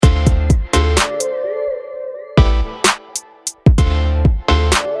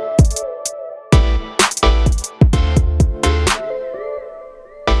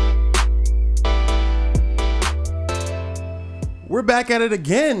back at it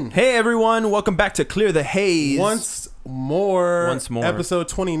again. Hey everyone, welcome back to Clear the Haze. Once more. Episode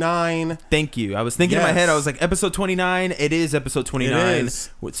 29. Thank you. I was thinking in my head, I was like, episode 29. It is episode 29. It is.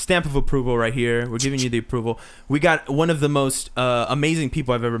 With stamp of approval right here. We're giving you the approval. We got one of the most amazing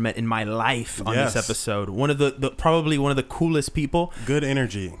people I've ever met in my life on this episode. One of the probably one of the coolest people. Good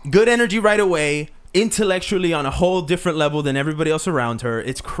energy. Good energy right away. Intellectually on a whole different level than everybody else around her.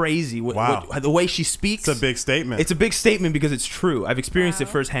 It's crazy. Wow. The way she speaks. It's a big statement. It's a big statement because it's true. I've experienced it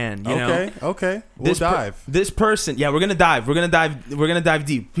firsthand. You know? Okay. We'll dive. This person, we're gonna dive. We're gonna dive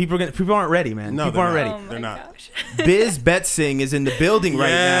deep. People aren't ready, man. No, people aren't ready. They're not. Gosh. Biz Betsing is in the building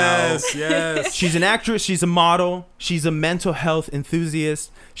right now. Yes. She's an actress. She's a model. She's a mental health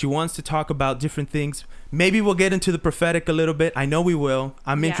enthusiast. She wants to talk about different things. Maybe we'll get into the prophetic a little bit. I know we will.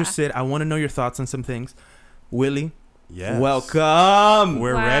 I'm interested. I want to know your thoughts on some things. Willie, welcome.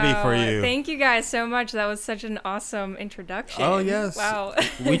 We're ready for you. Thank you guys so much. That was such an awesome introduction. Oh, yes. Wow.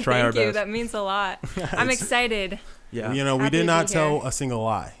 We try our Thank you. best. That means a lot. I'm excited. Yeah. You know, we Happy did to not be tell here. a single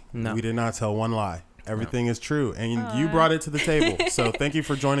lie. No. We did not tell one lie. Everything is true, and you brought it to the table. So thank you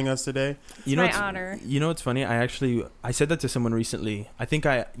for joining us today. My honor. You know what's funny? I said that to someone recently. I think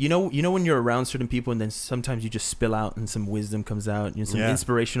you know when you're around certain people and then sometimes you just spill out and some wisdom comes out and some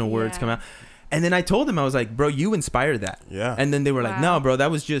inspirational words come out. And then I told them, I was like, bro, you inspired that. Yeah. And then they were like, no, bro, that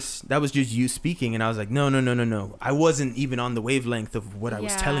was just you speaking. And I was like, no. I wasn't even on the wavelength of what I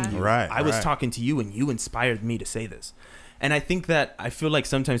was telling you. Right. I was talking to you and you inspired me to say this. And I think that I feel like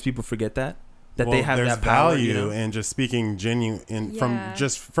sometimes people forget that they have that power. Value you know? in just speaking genuine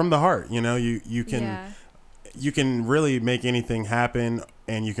from the heart. You know, you can really make anything happen,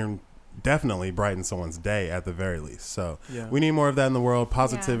 and you can definitely brighten someone's day at the very least. So we need more of that in the world.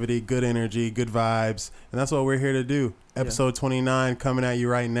 Positivity, good energy, good vibes, and that's what we're here to do. Episode 29 coming at you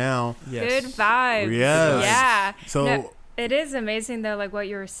right now. Good vibes. Yes. Yeah. So it is amazing though, like what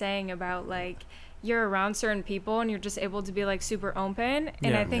you were saying about like you're around certain people and you're just able to be like super open,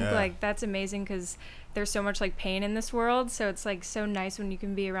 and I think like that's amazing because there's so much like pain in this world, so it's like so nice when you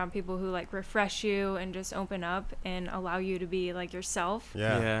can be around people who like refresh you and just open up and allow you to be like yourself.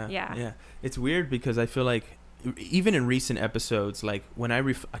 Yeah. It's weird because I feel like even in recent episodes, like when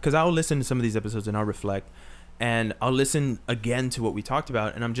because I'll listen to some of these episodes and I'll reflect and I'll listen again to what we talked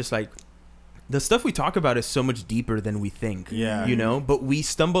about, and I'm just like, the stuff we talk about is so much deeper than we think, you know, but we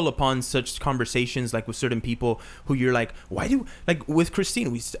stumble upon such conversations like with certain people who you're like, like with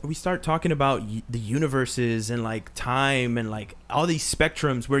Christine, we start talking about the universes and like time and like all these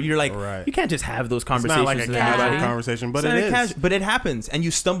spectrums where you're like, you can't just have those conversations. It's not like a casual conversation, but it is. But it happens, and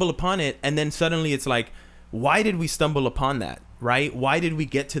you stumble upon it, and then suddenly it's like, why did we stumble upon that, right? Why did we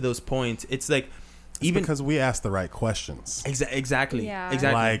get to those points? It's like, even because we asked the right questions. Exactly.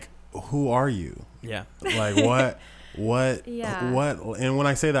 Like, who are you? Like what and when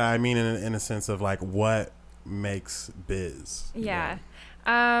I say that, I mean in a sense of like, what makes Biz?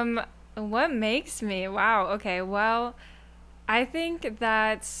 What makes me? Wow. Okay. Well, I think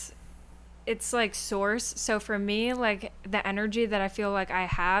that it's like source. So for me, like the energy that I feel like I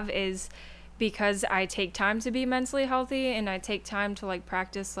have is because I take time to be mentally healthy, and I take time to like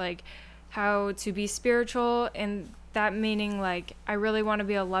practice like how to be spiritual, and that meaning like I really want to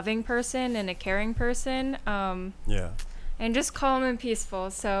be a loving person and a caring person, and just calm and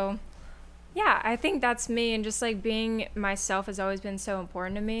peaceful. So I think that's me, and just like being myself has always been so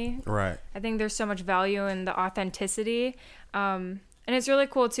important to me. Right. I think there's so much value in the authenticity, and it's really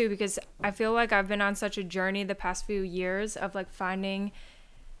cool too because I feel like I've been on such a journey the past few years of like finding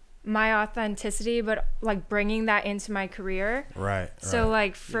my authenticity, but like bringing that into my career. Right. So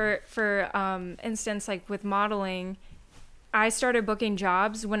like for instance, like with modeling, I started booking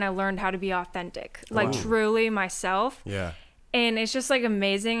jobs when I learned how to be authentic, like truly myself. Yeah. And it's just like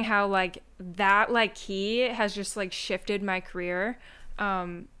amazing how like that like key has just like shifted my career.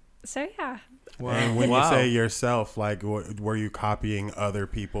 So yeah. Wow. And when you say yourself, like were you copying other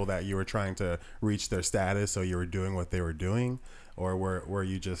people that you were trying to reach their status, so you were doing what they were doing? Or were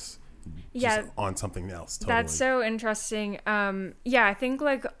you just on something else? Totally? That's so interesting. I think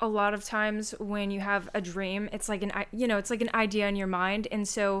like a lot of times when you have a dream, it's like it's like an idea in your mind. And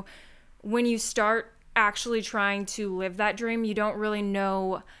so when you start actually trying to live that dream, you don't really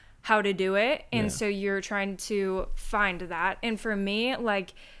know how to do it. And so you're trying to find that. And for me,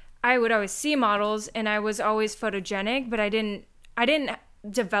 like I would always see models and I was always photogenic, but I didn't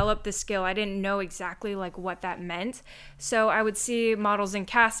develop the skill. I didn't know exactly like what that meant. So I would see models in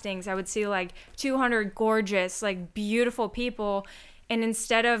castings. I would see like 200 gorgeous, like beautiful people. And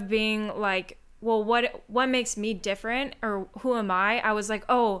instead of being like well, what makes me different, or who am I was like,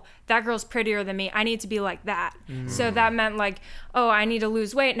 oh, that girl's prettier than me, I need to be like that. So that meant like, oh, I need to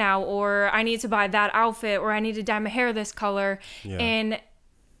lose weight now, or I need to buy that outfit, or I need to dye my hair this color. And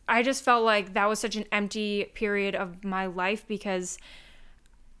I just felt like that was such an empty period of my life, because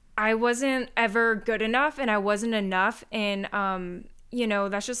I wasn't ever good enough and I wasn't enough. And you know,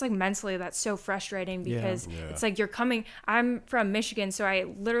 that's just like mentally, that's so frustrating, because it's like I'm from Michigan, so I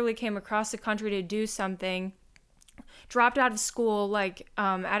literally came across the country to do something, dropped out of school, like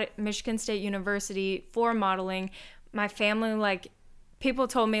at Michigan State University for modeling. My family, like, people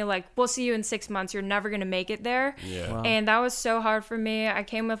told me like, we'll see you in 6 months, you're never gonna make it there. Wow. And that was so hard for me. I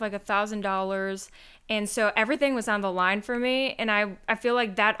came with like $1,000, and so everything was on the line for me. And I feel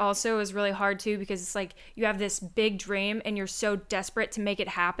like that also is really hard too, because it's like you have this big dream and you're so desperate to make it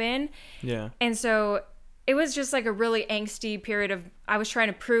happen. Yeah. And so it was just like a really angsty period of, I was trying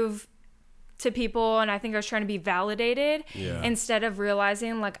to prove to people, and I think I was trying to be validated instead of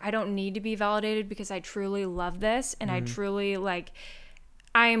realizing like I don't need to be validated, because I truly love this, and I truly like,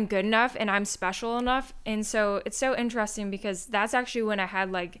 I am good enough and I'm special enough. And so it's so interesting, because that's actually when I had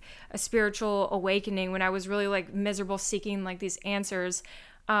like a spiritual awakening, when I was really like miserable, seeking like these answers,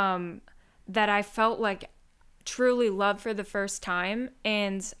 that I felt like truly loved for the first time.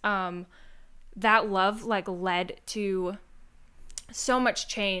 And that love like led to so much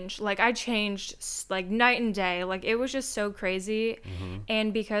change. Like I changed like night and day. Like it was just so crazy.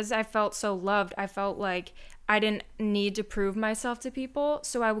 And because I felt so loved, I felt like I didn't need to prove myself to people.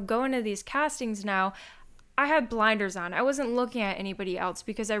 So I would go into these castings now, I had blinders on. I wasn't looking at anybody else,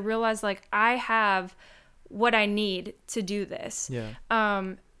 because I realized like I have what I need to do this.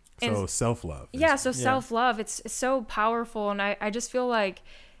 So self-love. So self-love, it's so powerful. And I just feel like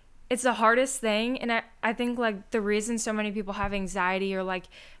it's the hardest thing. And I think like the reason so many people have anxiety or like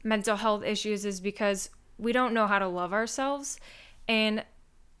mental health issues is because we don't know how to love ourselves. And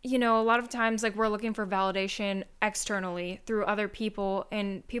you know, a lot of times like we're looking for validation externally through other people,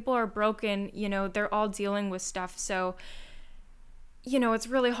 and people are broken, you know, they're all dealing with stuff. So, you know, it's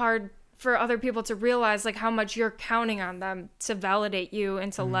really hard for other people to realize like how much you're counting on them to validate you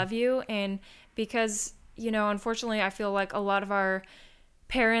and to love you. And because, you know, unfortunately, I feel like a lot of our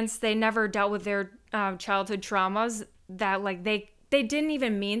parents, they never dealt with their childhood traumas, that like they didn't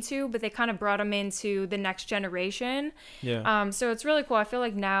even mean to, but they kind of brought them into the next generation. So it's really cool. I feel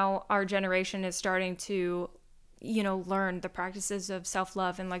like now our generation is starting to, you know, learn the practices of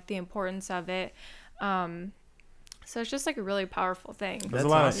self-love and like the importance of it. So it's just like a really powerful thing. There's a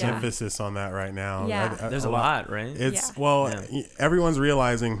lot of emphasis on that right now. There's a lot, right? It's everyone's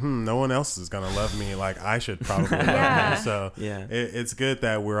realizing, no one else is gonna love me like I should probably love me. So it's good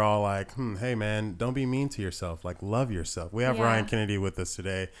that we're all like, hey man, don't be mean to yourself. Like love yourself. We have Ryan Kennedy with us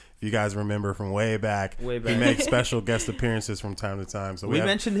today. If you guys remember from way back. He makes special guest appearances from time to time. So we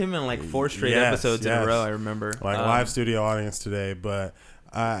mentioned him in like 4 straight episodes in a row. I remember, like live studio audience today. But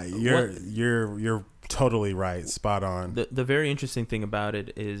you're totally right. Spot on. The very interesting thing about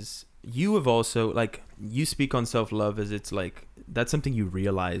it is you have also, like, you speak on self-love as it's like that's something you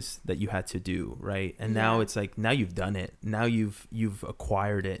realize that you had to do, right? And now it's like, now you've done it. Now you've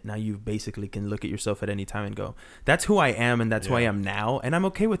acquired it. Now you basically can look at yourself at any time and go, that's who I am, and that's who I am now, and I'm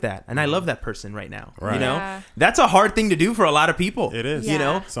okay with that. And I love that person right now. Right. You know? That's a hard thing to do for a lot of people. It is. You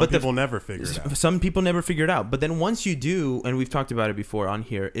know? Some people never figure it out. Some people never figure it out. But then once you do, and we've talked about it before on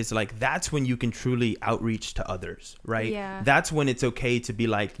here, it's like that's when you can truly outreach to others, right? Yeah. That's when it's okay to be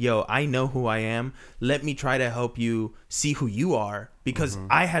like, yo, I know who I am. Let me try to help you see who you are, because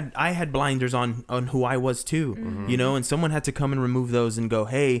I had blinders on who I was too, you know, and someone had to come and remove those and go,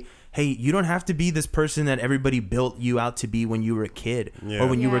 hey, you don't have to be this person that everybody built you out to be when you were a kid or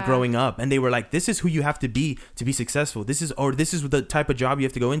when you were growing up. And they were like, this is who you have to be successful. This is the type of job you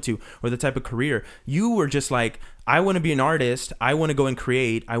have to go into, or the type of career. You were just like, I want to be an artist. I want to go and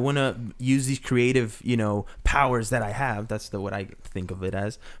create. I want to use these creative, you know, powers that I have. That's what I think of it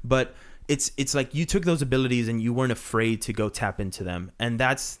as. But it's like you took those abilities and you weren't afraid to go tap into them. And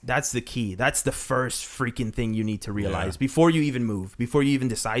that's the key. That's the first freaking thing you need to realize before you even move, before you even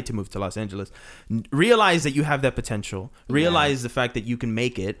decide to move to Los Angeles. Realize that you have that potential. Realize the fact that you can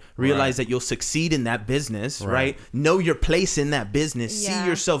make it. Realize that you'll succeed in that business, right? Know your place in that business. See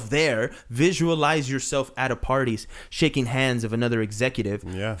yourself there. Visualize yourself at a party, shaking hands of another executive,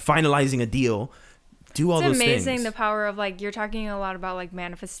 finalizing a deal. Do all those things. It's amazing the power of, like, you're talking a lot about like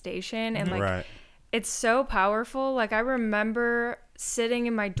manifestation, and like it's so powerful. Like I remember sitting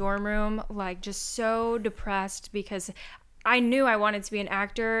in my dorm room like just so depressed because I knew I wanted to be an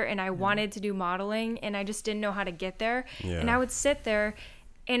actor and I wanted to do modeling, and I just didn't know how to get there. And I would sit there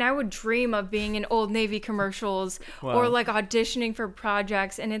and I would dream of being in Old Navy commercials or like auditioning for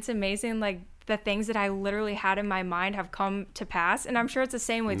projects. And it's amazing, like the things that I literally had in my mind have come to pass. And I'm sure it's the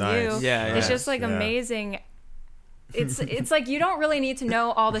same with you. Yeah, it's just like amazing. It's like you don't really need to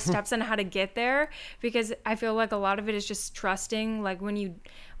know all the steps on how to get there, because I feel like a lot of it is just trusting. Like when you,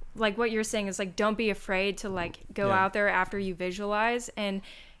 like what you're saying is like, don't be afraid to like go out there after you visualize. And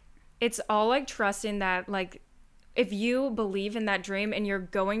it's all like trusting that, like, if you believe in that dream and you're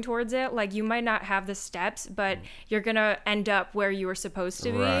going towards it, like you might not have the steps, but you're going to end up where you were supposed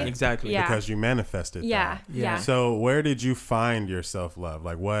to be. Exactly. Yeah. Because you manifested that. Yeah. So where did you find your self-love?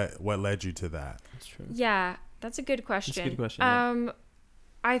 Like what led you to that? That's true. Yeah, that's a good question. That's a good question.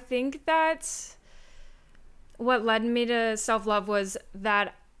 I think that what led me to self-love was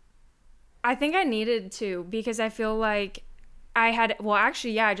that I think I needed to, because I feel like I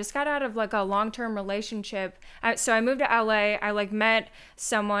just got out of like a long-term relationship. So I moved to LA. I like met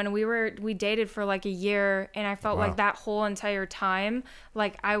someone. We dated for like a year, and I felt like that whole entire time,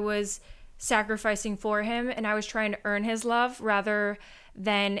 like I was sacrificing for him, and I was trying to earn his love rather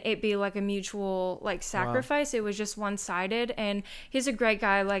than it be like a mutual like sacrifice. It was just one-sided, and he's a great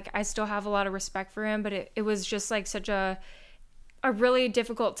guy. Like I still have a lot of respect for him, but it was just like such a really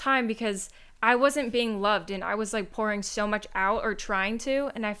difficult time, because I wasn't being loved, and I was like pouring so much out, or trying to,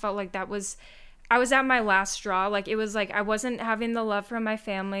 and I felt like I was at my last straw. Like it was like I wasn't having the love from my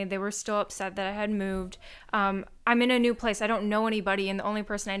family. They were still upset that I had moved. I'm in a new place. I don't know anybody, and the only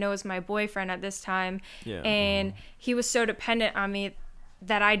person I know is my boyfriend at this time. And he was so dependent on me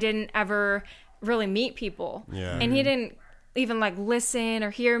that I didn't ever really meet people. And he didn't even like listen or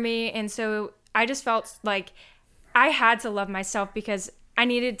hear me. And so I just felt like I had to love myself, because I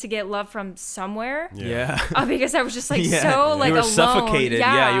needed to get love from somewhere. Because I was just like so like you were alone. Suffocated.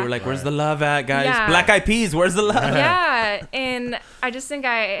 You were like, where's the love at, guys? Black Eyed Peas, where's the love? And I just think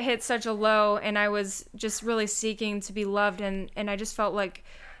I hit such a low, and I was just really seeking to be loved, and I just felt like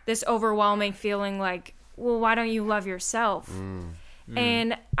this overwhelming feeling like, well, why don't you love yourself?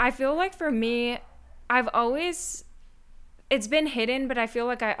 And I feel like for me, it's been hidden, but I feel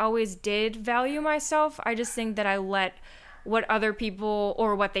like I always did value myself. I just think that I let what other people,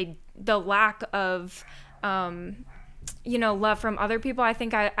 or the lack of, love from other people, I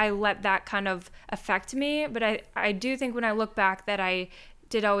think I let that kind of affect me. But I do think when I look back that I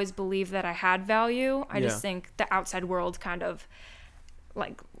did always believe that I had value. I just think the outside world kind of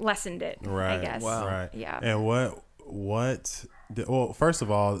like lessened it, I guess. Right. Yeah. And well, first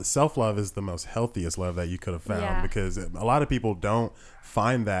of all, self-love is the most healthiest love that you could have found, because a lot of people don't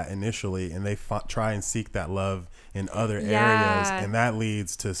find that initially, and they try and seek that love in other areas, and that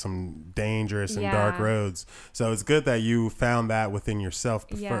leads to some dangerous and dark roads. So it's good that you found that within yourself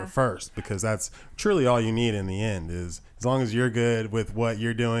first, because that's truly all you need in the end. Is as long as you're good with what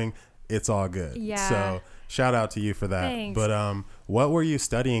you're doing, it's all good. So shout out to you for that. Thanks. But what were you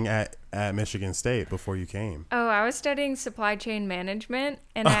studying at Michigan State before you came? Oh, I was studying supply chain management,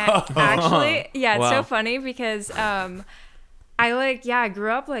 and I actually, it's so funny because I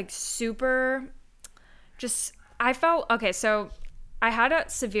grew up like super I felt, okay, so I had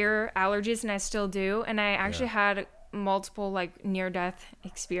severe allergies, and I still do, and I actually had multiple like near-death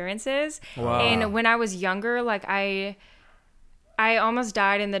experiences. And when I was younger, like I almost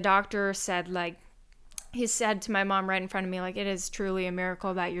died, and the doctor said, like, he said to my mom right in front of me, like, it is truly a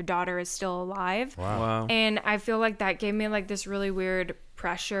miracle that your daughter is still alive. Wow. And I feel like that gave me like this really weird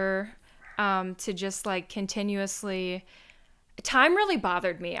pressure to just like continuously, time really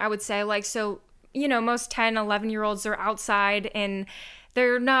bothered me, I would say. Like, so, most 10, 11-year-olds are outside, and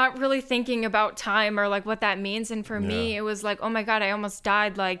they're not really thinking about time or like what that means. And for me, it was like, oh my God, I almost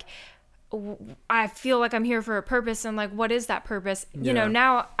died. Like, I feel like I'm here for a purpose, and like, what is that purpose?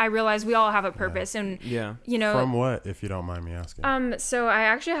 Now I realize we all have a purpose, and from what, if you don't mind me asking? So I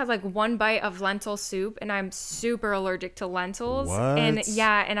actually had like one bite of lentil soup, and I'm super allergic to lentils. What? And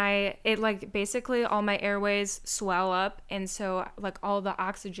it like basically all my airways swell up, and so like all the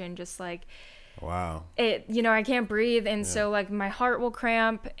oxygen just like, it, I can't breathe, and so like my heart will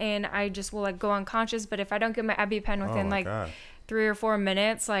cramp, and I just will like go unconscious. But if I don't get my EpiPen within God. 3 or 4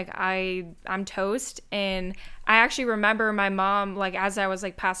 minutes, like I'm toast. And I actually remember my mom, like as I was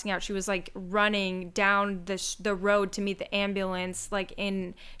like passing out, she was like running down the road to meet the ambulance, like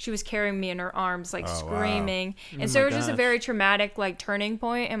she was carrying me in her arms, like screaming. And so it was just a very traumatic like turning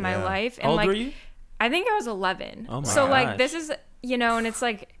point in my life. And how old like were you? I think I was 11. Oh my so gosh. like this is, and it's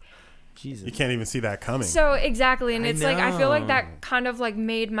like Jesus. You can't even see that coming. So exactly, and it's like I feel like that kind of like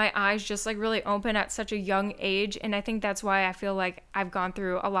made my eyes just like really open at such a young age, and I think that's why I feel like I've gone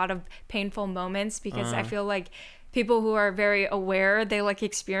through a lot of painful moments, because I feel like people who are very aware, they like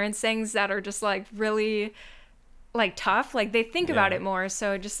experience things that are just like really like tough, like they think about it more,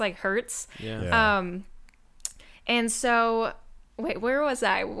 so it just like hurts. And so wait, where was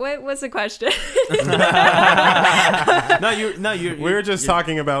I? What was the question? We were just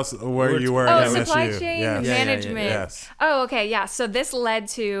talking about where you were at MSU. Supply chain management. Yes. Oh, okay, yeah. So this led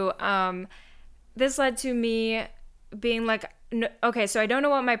to me being like, okay, so I don't know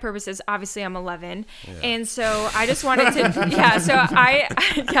what my purpose is. Obviously, I'm 11, and so I just wanted to.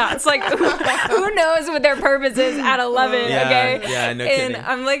 It's like who knows what their purpose is at 11? Okay. Yeah, no kidding. And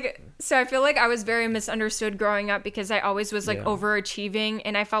I'm like. So I feel like I was very misunderstood growing up, because I always was like overachieving,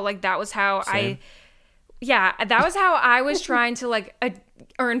 and I felt like that was how that was how I was trying to like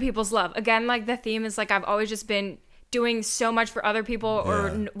earn people's love. Again, like the theme is like I've always just been doing so much for other people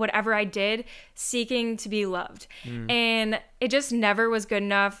or whatever I did, seeking to be loved. And it just never was good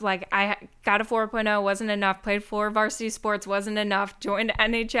enough. Like I got a 4.0, wasn't enough. Played 4 varsity sports, wasn't enough. Joined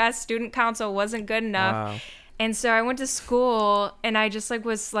NHS student council, wasn't good enough. Wow. And so I went to school, and I just like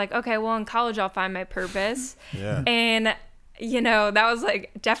was like, okay, well in college I'll find my purpose. And that was like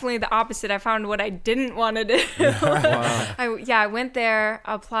definitely the opposite. I found what I didn't want to do. I went there,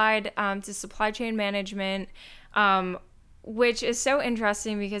 applied to supply chain management, which is so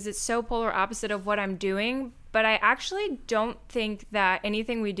interesting because it's so polar opposite of what I'm doing. But I actually don't think that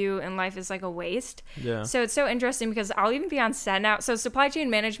anything we do in life is like a waste. Yeah. So it's so interesting because I'll even be on set now. So supply chain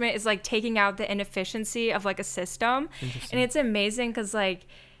management is like taking out the inefficiency of like a system. And it's amazing because like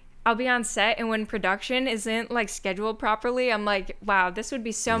I'll be on set, and when production isn't like scheduled properly, I'm like, wow, this would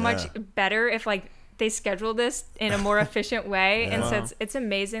be so much better if like they schedule this in a more efficient way. And so it's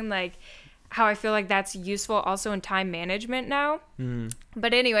amazing like how I feel like that's useful also in time management now.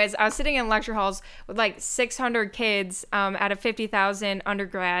 But anyways, I was sitting in lecture halls with like 600 kids at a 50,000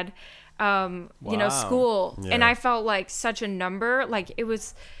 undergrad, school. Yeah. And I felt like such a number. Like it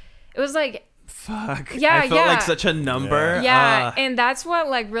was like, fuck. Yeah. I felt like such a number. Yeah. And that's what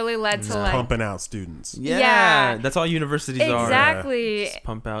like really led to like pumping out students. Yeah. That's all universities are. Exactly. Just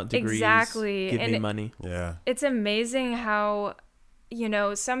pump out degrees. Exactly. Give me money. Yeah. It's amazing how,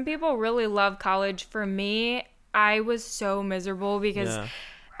 some people really love college. For me, I was so miserable because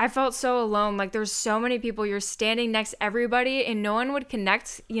I felt so alone. Like there's so many people, you're standing next to everybody and no one would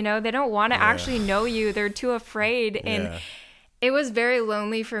connect. They don't want to actually know you. They're too afraid. And it was very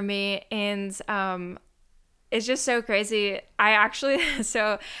lonely for me. And it's just so crazy. I actually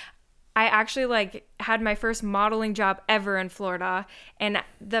like had my first modeling job ever in Florida, and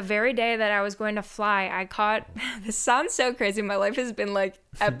the very day that I was going to fly, I caught, this sounds so crazy, my life has been like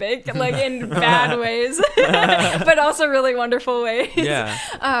epic, like in bad ways, but also really wonderful ways.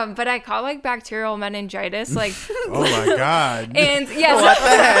 But I caught like bacterial meningitis, like oh my god. And what the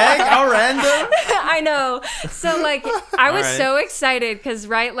heck, how random. I know. So like I was so excited because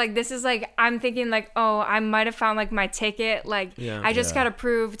like this is like, I'm thinking like, oh, I might have found like my ticket, like I just gotta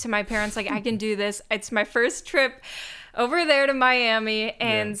prove to my parents like I can do this. It's my first trip over there to Miami,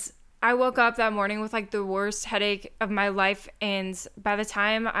 and I woke up that morning with like the worst headache of my life, and by the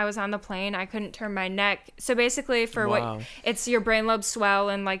time I was on the plane, I couldn't turn my neck. So basically what it's your brain lobes swell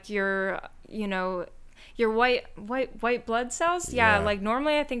and like your white blood cells. Like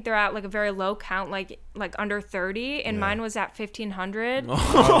normally I think they're at like a very low count, like under 30, and mine was at 1500.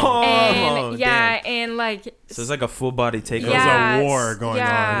 And and like so it's like a full body takeover. There's a war going on.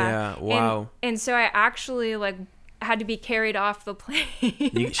 Yeah. Wow. And so I actually like had to be carried off the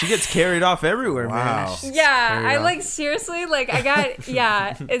plane. She gets carried off everywhere, man. I like seriously like I got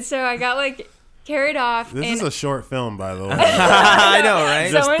and so I got like carried off. This is a short film, by the way. I know,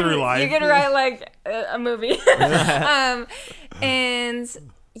 right? Just through life. You could write like a movie. And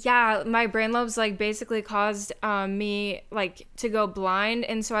my brain lobes like basically caused me like to go blind,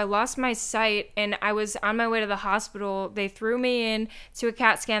 and so I lost my sight, and I was on my way to the hospital. They threw me in to a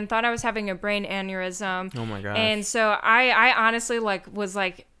CAT scan, thought I was having a brain aneurysm. Oh my gosh. And so I honestly like was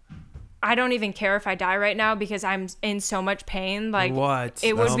like, I don't even care if I die right now because I'm in so much pain. Like what?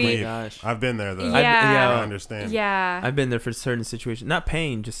 It would be. Gosh. I've been there though. Yeah. I understand. Yeah. I've been there for certain situations. Not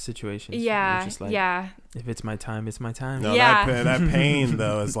pain, just situations. Yeah. Just like, if it's my time, it's my time. No, that pain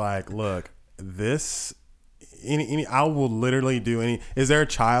though is like, look, this. I will literally do any. Is there a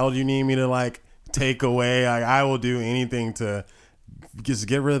child you need me to like take away? I will do anything to just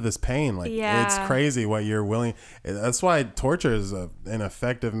get rid of this pain. Like it's crazy what you're willing. That's why torture is an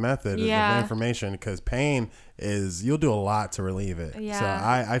effective method of information, because pain is, you'll do a lot to relieve it. So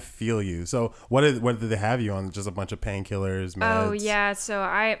I feel you. So what did they have you on? Just a bunch of painkillers, meds? Oh yeah,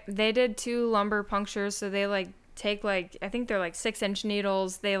 so they did 2 lumbar punctures. So they like take like, I think they're like 6-inch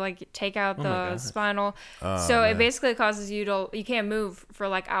needles. They like take out the spinal. So it basically causes you can't move for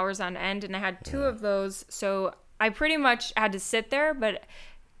like hours on end. And I had 2 of those. So I pretty much had to sit there, but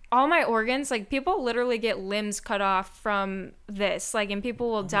all my organs, like people literally get limbs cut off from this, like, and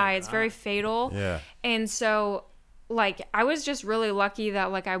people will die. It's very fatal. Yeah. And so like I was just really lucky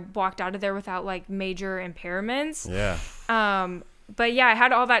that like I walked out of there without like major impairments. Yeah. But yeah, I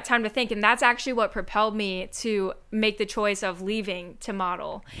had all that time to think, and that's actually what propelled me to make the choice of leaving to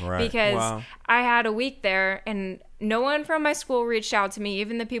model. Right. Because I had a week there and no one from my school reached out to me,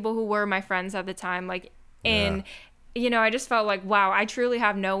 even the people who were my friends at the time, like. And, you know, I just felt like, wow, I truly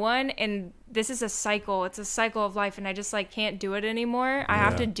have no one. And this is a cycle. It's a cycle of life. And I just like can't do it anymore. I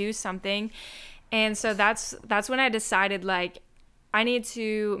have to do something. And so that's when I decided like I need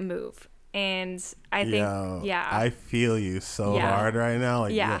to move. And I think, I feel you so hard right now.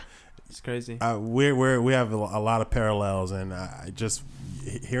 Like, it's crazy. We have a lot of parallels, and I just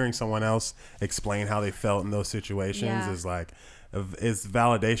hearing someone else explain how they felt in those situations is like, it's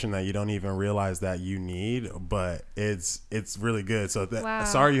validation that you don't even realize that you need, but it's really good. So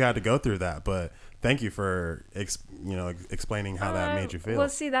sorry you had to go through that, but thank you for explaining how that made you feel. Well,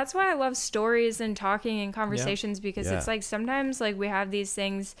 see, that's why I love stories and talking and conversations, because it's like sometimes like we have these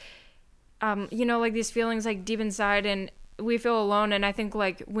things, like these feelings like deep inside, and we feel alone. And I think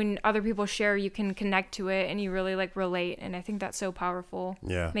like when other people share, you can connect to it and you really like relate. And I think that's so powerful.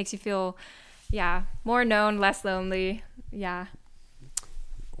 Yeah. Makes you feel, more known, less lonely. Yeah.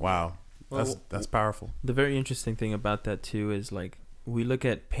 Wow. That's powerful. The very interesting thing about that too is like we look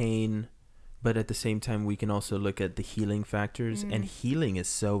at pain, but at the same time we can also look at the healing factors. And healing is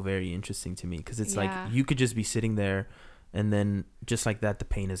so very interesting to me, because it's like you could just be sitting there and then just like that the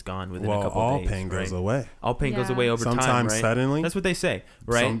pain is gone within a couple all days. Pain goes away. All pain goes away over time, right? Sometimes suddenly. That's what they say,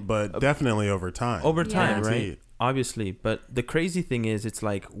 right? But definitely over time. Over time, right? Obviously. But the crazy thing is, it's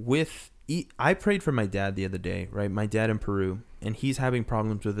like I prayed for my dad the other day, right? My dad in Peru, and he's having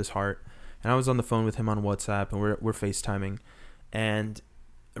problems with his heart. And I was on the phone with him on WhatsApp, and we're FaceTiming. And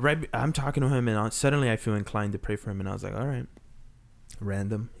I'm talking to him, and suddenly I feel inclined to pray for him. And I was like, all right,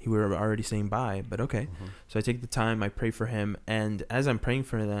 random. We were already saying bye, but okay. So I take the time, I pray for him. And as I'm praying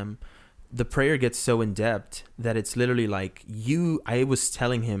for them, the prayer gets so in depth that it's literally like I was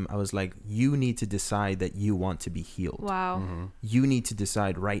telling him, I was like, you need to decide that you want to be healed. Wow. You need to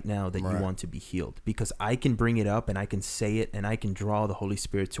decide right now that you want to be healed, because I can bring it up and I can say it and I can draw the Holy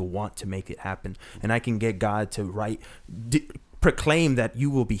Spirit to want to make it happen. And I can get God to proclaim that you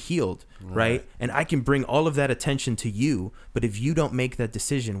will be healed. Right. And I can bring all of that attention to you. But if you don't make that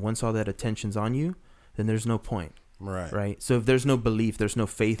decision, once all that attention's on you, then there's no point. Right. So if there's no belief, there's no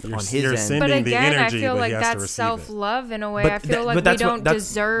faith on his end. But again, I feel like that's self-love in a way. I feel like we don't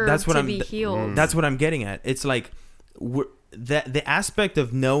deserve to be healed. That's what I'm getting at. It's like the aspect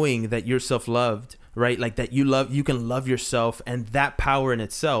of knowing that you're self-loved, right? Like that you can love yourself, and that power in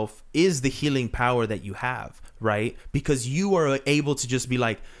itself is the healing power that you have, right? Because you are able to just be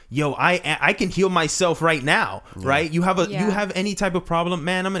like, yo, I can heal myself right now, right? You have any type of problem,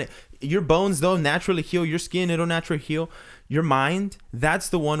 man, your bones, they'll naturally heal. Your skin, it'll naturally heal. Your mind, that's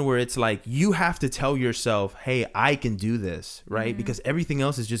the one where it's like you have to tell yourself, hey, I can do this, right? Because everything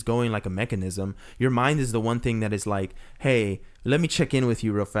else is just going like a mechanism. Your mind is the one thing that is like, hey, let me check in with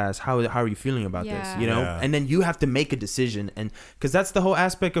you real fast. How are you feeling about this? You know? And then you have to make a decision, and because that's the whole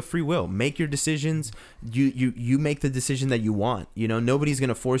aspect of free will. Make your decisions. You make the decision that you want. You know, nobody's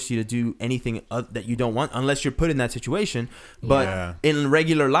gonna force you to do anything that you don't want unless you're put in that situation. But in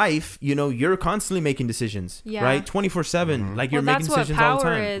regular life, you know, you're constantly making decisions, right? 24/7. Like you're making decisions all the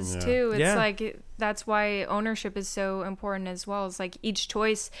time. That's what power is too. It's like that's why ownership is so important as well. It's like each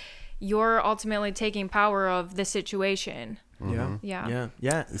choice, you're ultimately taking power of the situation.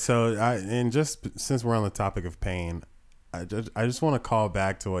 Yeah. So just since we're on the topic of pain, I just want to call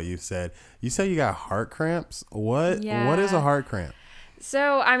back to what you said. You said you got heart cramps. What is a heart cramp?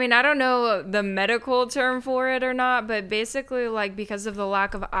 So, I mean, I don't know the medical term for it or not, but basically, like, because of the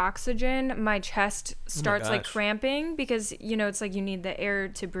lack of oxygen, my chest starts like cramping because, you know, it's like you need the air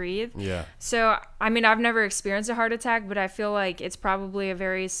to breathe. Yeah. So, I mean, I've never experienced a heart attack, but I feel like it's probably a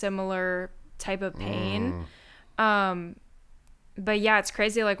very similar type of pain. But yeah, it's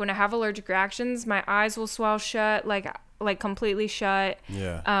crazy. Like when I have allergic reactions, my eyes will swell shut, like completely shut.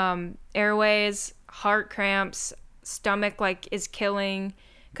 Yeah. Airways, heart cramps. stomach like is killing,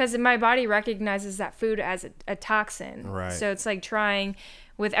 because my body recognizes that food as a toxin. Right. So it's like trying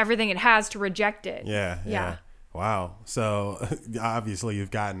with everything it has to reject it. Yeah. Wow. So obviously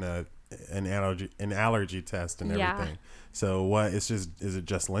you've gotten an allergy test and everything. Yeah. So what? Is it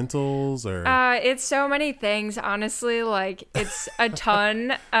just lentils or? It's so many things. Honestly, like it's a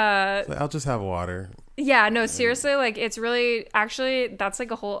ton. I'll just have water. Yeah. No. Seriously. Like it's really actually that's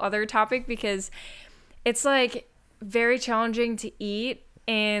like a whole other topic, because it's like very challenging to eat,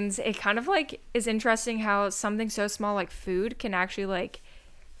 and it kind of like is interesting how something so small like food can actually like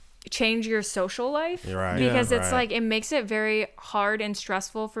change your social life. Right. Because it's like it makes it very hard and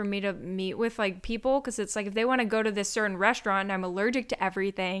stressful for me to meet with like people, because it's like if they want to go to this certain restaurant and I'm allergic to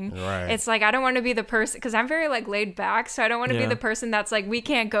everything, it's like I don't want to be the person, because I'm very like laid back, so I don't want to be the person that's like we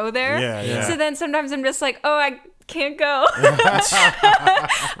can't go there. So then sometimes I'm just like, oh, I can't go.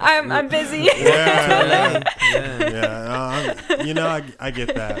 I'm busy. I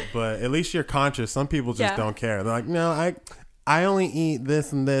get that, but at least you're conscious. Some people just don't care. They're like, no, I only eat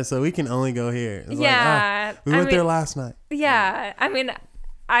this and this, so we can only go here. It's like, we went there last night. Yeah. I mean,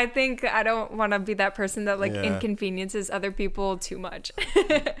 I think I don't want to be that person that like inconveniences other people too much.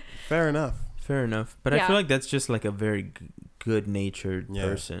 Fair enough. But I feel like that's just like a very good-natured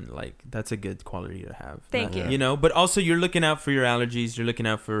person. Like that's a good quality to have. Thank you. You know, but also you're looking out for your allergies. You're looking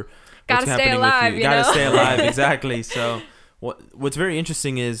out for what's happening with you. Gotta stay alive. Exactly. So what's very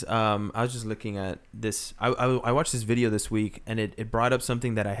interesting is I was just looking at this. I watched this video this week, and it brought up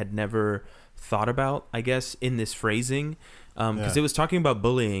something that I had never thought about, I guess, in this phrasing, because it was talking about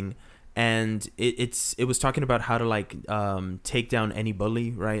bullying. And it was talking about how to like take down any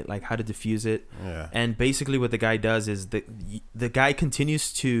bully, right? Like how to diffuse it. Yeah. And basically what the guy does is the guy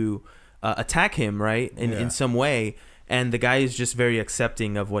continues to attack him, right? In some way. And the guy is just very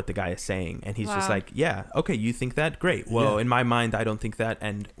accepting of what the guy is saying. And he's just like, yeah, okay, you think that? Great. Well, in my mind, I don't think that.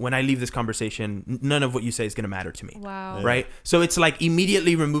 And when I leave this conversation, none of what you say is going to matter to me. Wow. Yeah. Right? So it's like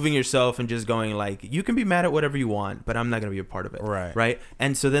immediately removing yourself and just going like, you can be mad at whatever you want, but I'm not going to be a part of it. Right. Right?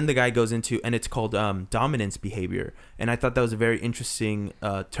 And so then the guy goes into, and it's called dominance behavior. And I thought that was a very interesting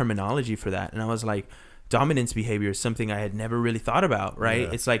terminology for that. And I was like, dominance behavior is something I had never really thought about,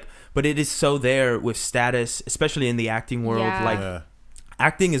 right? It's like, but it is so there with status, especially in the acting world.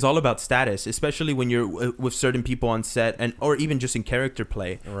 Acting is all about status, especially when you're with certain people on set, and or even just in character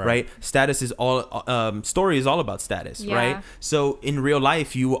play, right? Status is all story is all about status, right? So in real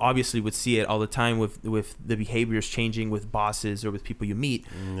life, you obviously would see it all the time with the behaviors changing with bosses or with people you meet,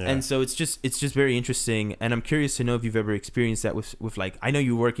 and so it's just very interesting. And I'm curious to know if you've ever experienced that with like, I know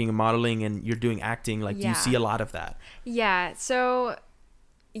you're working in modeling and you're doing acting, like do you see a lot of that? Yeah. So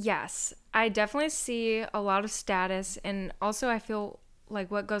yes, I definitely see a lot of status, and also I feel like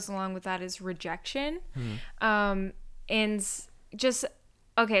what goes along with that is rejection. And just,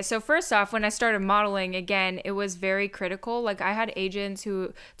 okay, so first off, when I started modeling, again, it was very critical. Like I had agents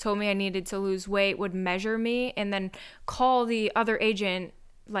who told me I needed to lose weight, would measure me, and then call the other agent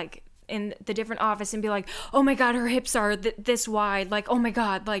like in the different office and be like, oh my God, her hips are this wide. Like, oh my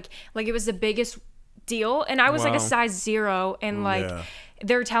God, like it was the biggest deal. And I was like a size 0, and like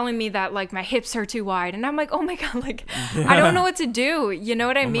they're telling me that like my hips are too wide, and I'm like, oh my God, like I don't know what to do, you know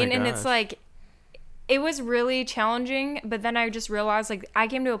what I mean? And it's like, it was really challenging. But then I just realized, like, I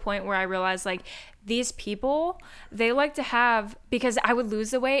came to a point where I realized like these people, they like to have, because I would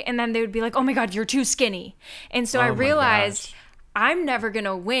lose the weight and then they would be like, oh my God, you're too skinny. And so I realized I'm never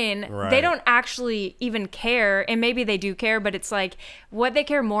gonna win. They don't actually even care, and maybe they do care, but it's like what they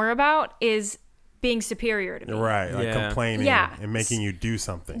care more about is being superior to me. Right, like complaining and making you do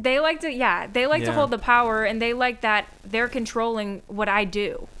something. They like to, to hold the power, and they like that they're controlling what I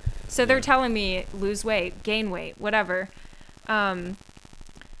do. So they're telling me lose weight, gain weight, whatever. And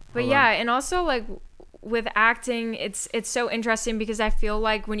also like with acting, it's so interesting because I feel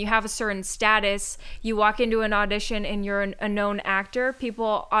like when you have a certain status, you walk into an audition and you're a known actor,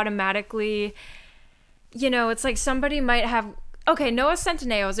 people automatically, you know, it's like somebody might have. Okay, Noah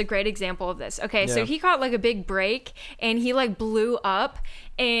Centineo is a great example of this. Okay, so he caught like a big break and he like blew up,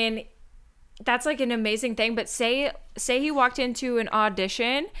 and that's like an amazing thing. But say he walked into an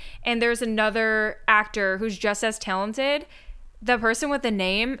audition and there's another actor who's just as talented, the person with the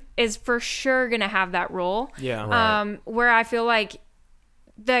name is for sure gonna have that role. Where I feel like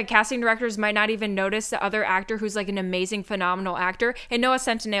the casting directors might not even notice the other actor who's like an amazing, phenomenal actor. And Noah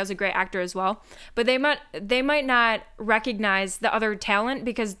Centineo is a great actor as well. But they might not recognize the other talent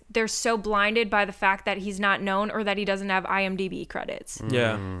because they're so blinded by the fact that he's not known or that he doesn't have IMDb credits.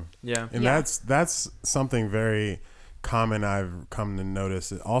 And that's something very common I've come to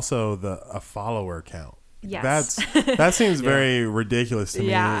notice. Also, a follower count. Yes. That seems very ridiculous to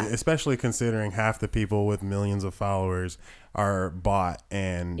me, especially considering half the people with millions of followers are bought,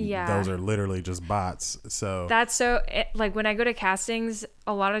 and those are literally just bots. So that's like when I go to castings,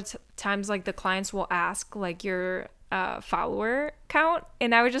 a lot of times like the clients will ask like your follower count,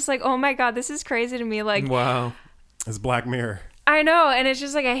 and I was just like, oh my god, this is crazy to me. Like, wow, it's Black Mirror. I know, and it's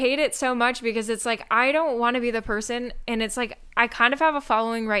just like I hate it so much because it's like I don't want to be the person, and it's like I kind of have a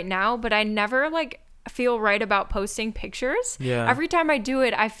following right now, but I never like feel right about posting pictures. Every time I do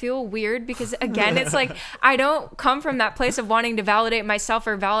it, I feel weird because again, it's like I don't come from that place of wanting to validate myself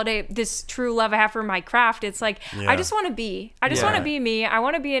or validate this true love I have for my craft. It's like I just want to be. I just want to be me. I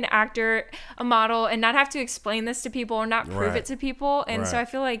want to be an actor, a model, and not have to explain this to people or not prove it to people. And so I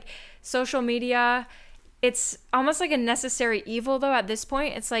feel like social media, it's almost like a necessary evil though at this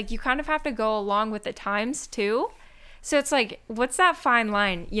point. It's like you kind of have to go along with the times too. So it's like, what's that fine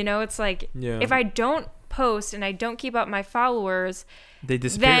line? You know, it's like if I don't post and I don't keep up my followers, they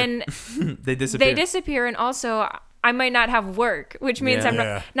disappear. Then they disappear. And also I might not have work, which means I'm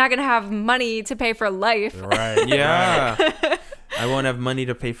not going to have money to pay for life. Right. Yeah. I won't have money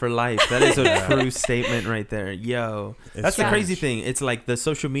to pay for life. That is a true statement right there. Yo, that's the crazy thing. It's like the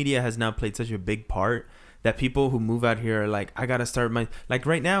social media has now played such a big part that people who move out here are like, I gotta start my, like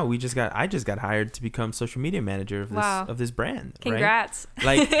right now I just got hired to become social media manager of this brand. Congrats.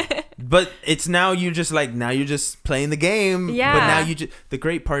 Right? Like, but it's now you're just playing the game. Yeah. But now the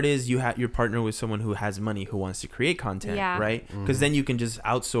great part is you're partner with someone who has money, who wants to create content. Yeah. Right. Because then you can just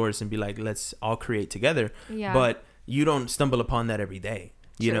outsource and be like, let's all create together. Yeah. But you don't stumble upon that every day.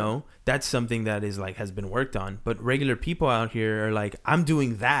 You know, that's something that is like has been worked on. But regular people out here are like, I'm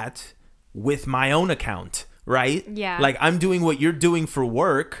doing that with my own account, right? Yeah. Like I'm doing what you're doing for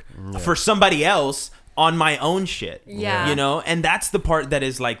work for somebody else on my own shit. Yeah. You know, and that's the part that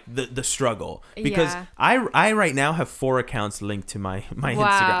is like the struggle, because I right now have 4 accounts linked to my Instagram.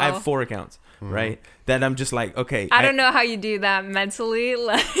 I have 4 accounts. Right, that I'm just like, okay, I don't know how you do that mentally.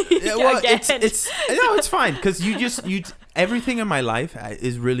 Like, it's fine, because you everything in my life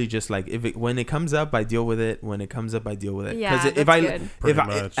is really just like, when it comes up, I deal with it. When it comes up, I deal with it. Yeah,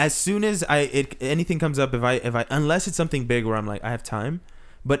 as soon as anything comes up, if I unless it's something big where I'm like I have time,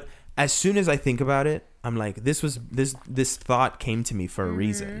 but as soon as I think about it, I'm like, this thought came to me for a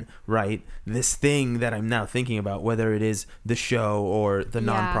reason, right? This thing that I'm now thinking about, whether it is the show or the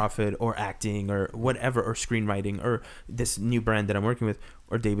nonprofit or acting or whatever, or screenwriting or this new brand that I'm working with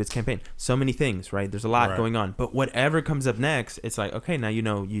or David's campaign. So many things, right? There's a lot going on. But whatever comes up next, it's like, okay, now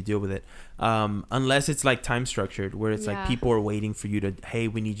you deal with it. Unless it's like time structured, where it's like people are waiting for you to, hey,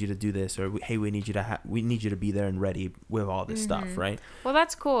 we need you to do this, or hey, we need you to be there and ready with all this stuff, right? Well,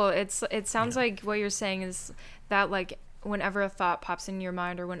 that's cool. It sounds like what you're saying is that like whenever a thought pops in your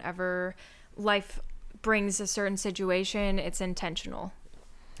mind or whenever life brings a certain situation, it's intentional.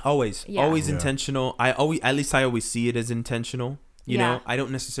 Always intentional. I always see it as intentional. You know, I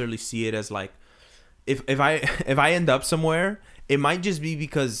don't necessarily see it as like, if I end up somewhere, it might just be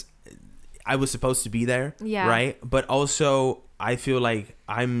because I was supposed to be there, right? But also I feel like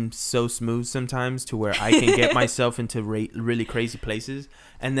I'm so smooth sometimes to where I can get myself into really crazy places,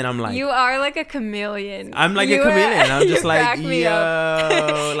 and then I'm like, you are like a chameleon. I'm like a chameleon. I'm just like,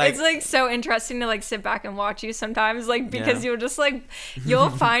 yo, like, it's like so interesting to like sit back and watch you sometimes, like, because you're just like,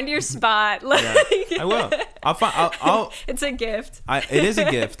 you'll find your spot. Like, I will. I'll it's a gift. It is a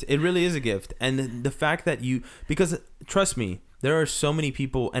gift. It really is a gift. And the fact that because trust me, there are so many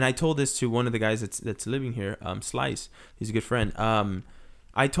people, and I told this to one of the guys that's living here, Slice. He's a good friend.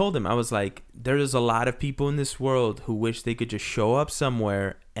 I told him, I was like, there's a lot of people in this world who wish they could just show up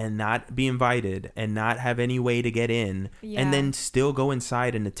somewhere and not be invited and not have any way to get in, and then still go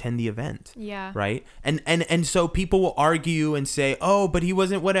inside and attend the event. Yeah. Right? And so people will argue and say, oh, but he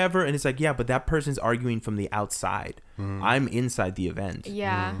wasn't whatever. And it's like, yeah, but that person's arguing from the outside. I'm inside the event.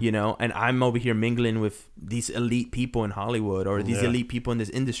 Yeah. You know, and I'm over here mingling with these elite people in Hollywood, or these elite people in this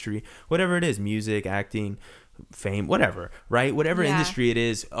industry, whatever it is, music, acting, fame, whatever, right? Whatever industry it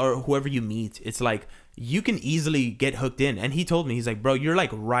is, or whoever you meet, it's like you can easily get hooked in. And he told me, he's like, bro, you're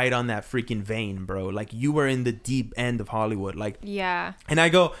like right on that freaking vein, bro. Like you were in the deep end of Hollywood. Like, yeah. And I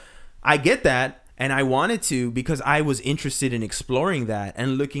go, I get that. And I wanted to, because I was interested in exploring that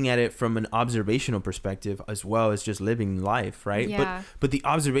and looking at it from an observational perspective as well as just living life, right? Yeah. But the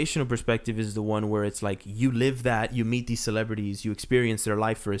observational perspective is the one where it's like you live that, you meet these celebrities, you experience their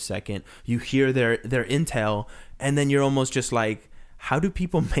life for a second, you hear their intel, and then you're almost just like, how do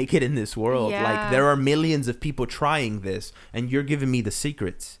people make it in this world? Yeah. Like there are millions of people trying this, and you're giving me the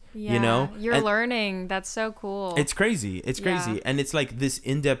secrets. Yeah, you know, you're learning. That's so cool. It's crazy. It's crazy. And it's like this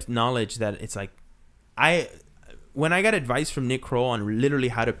in-depth knowledge that it's like, when I got advice from Nick Kroll on literally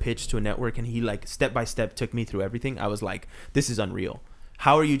how to pitch to a network, and he like step by step took me through everything, I was like, this is unreal.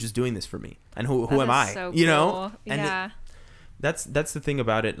 How are you just doing this for me? And who am I? So you know? cool. And yeah. That's the thing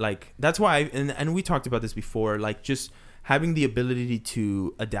about it. Like, that's why and we talked about this before, like just having the ability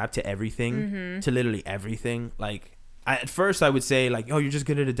to adapt to everything, to literally everything. Like, at first I would say like, oh, you're just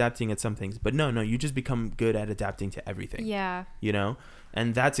good at adapting at some things, but no, you just become good at adapting to everything. Yeah. You know?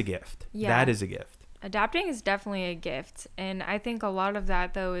 And that's a gift. Yeah. That is a gift. Adapting is definitely a gift. And I think a lot of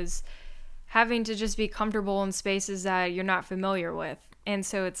that, though, is having to just be comfortable in spaces that you're not familiar with. And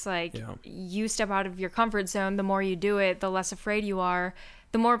so it's like you step out of your comfort zone. The more you do it, the less afraid you are.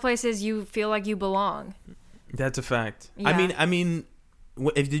 The more places you feel like you belong. That's a fact. Yeah. I mean,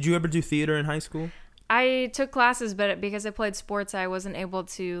 did you ever do theater in high school? I took classes, but because I played sports, I wasn't able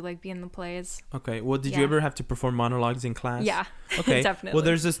to like be in the plays. Okay. Well, did you ever have to perform monologues in class? Yeah. Okay. Definitely. Well,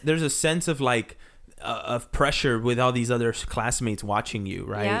 there's a sense of like of pressure with all these other classmates watching you,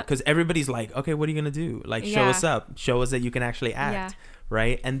 right? Because everybody's like, okay, what are you gonna do? Like, show us up, show us that you can actually act,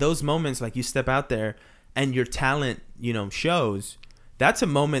 right? And those moments, like, you step out there and your talent, you know, shows. That's a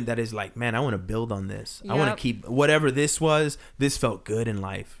moment that is like, man, I want to build on this. I want to keep whatever this was. This felt good in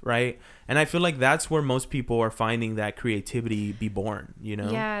life, right? And I feel like that's where most people are finding that creativity be born, you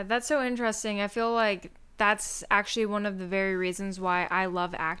know? Yeah, that's so interesting. I feel like that's actually one of the very reasons why I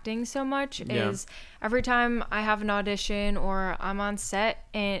love acting so much is every time I have an audition or I'm on set,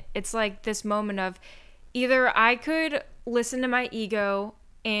 and it's like this moment of either I could listen to my ego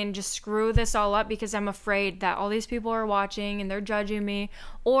and just screw this all up because I'm afraid that all these people are watching and they're judging me,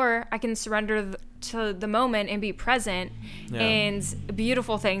 or I can surrender to the moment and be present and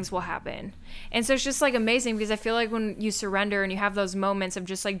beautiful things will happen. And so it's just like amazing because I feel like when you surrender and you have those moments of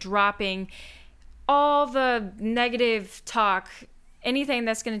just like dropping all the negative talk, anything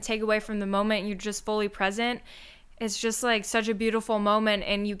that's going to take away from the moment, and you're just fully present, it's just like such a beautiful moment,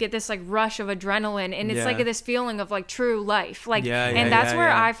 and you get this like rush of adrenaline, and it's like this feeling of like true life, like and that's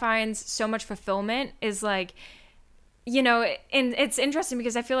where I find so much fulfillment is like, you know. And it's interesting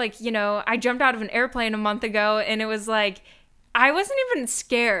because I feel like, you know, I jumped out of an airplane a month ago and it was like I wasn't even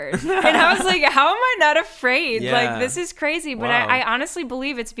scared. And I was like, how am I not afraid? Like, this is crazy. But I honestly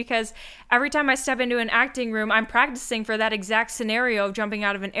believe it's because every time I step into an acting room, I'm practicing for that exact scenario of jumping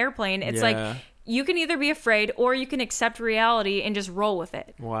out of an airplane. It's like, you can either be afraid or you can accept reality and just roll with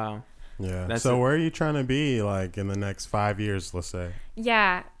it. Wow. Yeah. So where are you trying to be like in the next 5 years, let's say?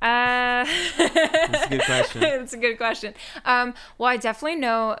 Yeah. That's a good question. It's a good question. Well, I definitely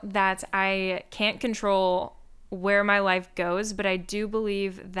know that I can't control where my life goes, but I do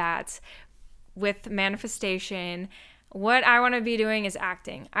believe that with manifestation, what I want to be doing is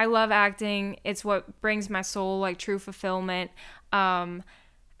acting. I love acting. It's what brings my soul like true fulfillment.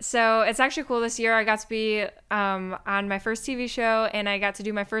 So it's actually cool. This year I got to be on my first TV show, and I got to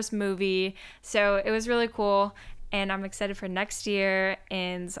do my first movie. So it was really cool, and I'm excited for next year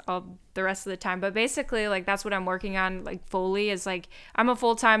and all the rest of the time. But basically, like, that's what I'm working on, like, fully, is like I'm a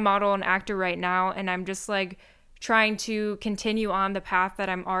full-time model and actor right now, and I'm just like trying to continue on the path that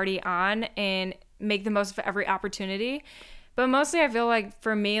I'm already on and make the most of every opportunity. But mostly I feel like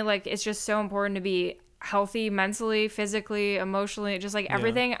for me, like, it's just so important to be healthy mentally, physically, emotionally, just like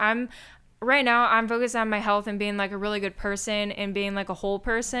everything. I'm focused on my health and being like a really good person and being like a whole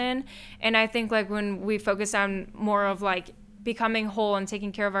person. And I think like when we focus on more of like becoming whole and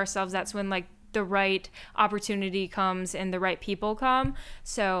taking care of ourselves, that's when like the right opportunity comes and the right people come.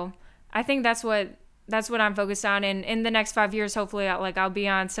 I think that's what I'm focused on. And in the next 5 years, hopefully I'll be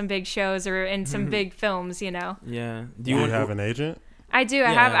on some big shows or in some big films, you know? Yeah. Do you have an agent? I do.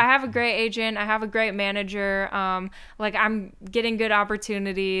 I have a great agent. I have a great manager. Like, I'm getting good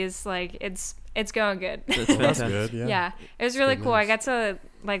opportunities. Like, it's going good. That's good. Yeah. It was really cool. News. I got to,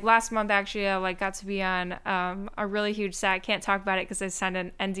 like, last month actually, I got to be on a really huge set. I can't talk about it because I signed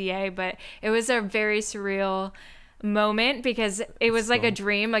an NDA, but it was a very surreal moment because it was like a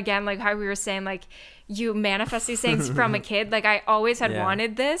dream again, like how we were saying, like, you manifest these things from a kid. Like, I always had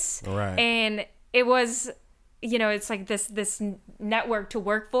wanted this, right? And it was, you know, it's like this network to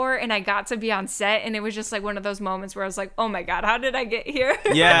work for, and I got to be on set, and it was just like one of those moments where I was like, oh my god, how did I get here?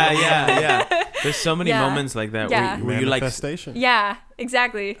 Yeah. There's so many moments like that where you like manifestation. Yeah,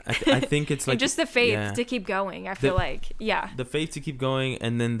 exactly. I think it's like, and just the faith to keep going. I feel like the faith to keep going,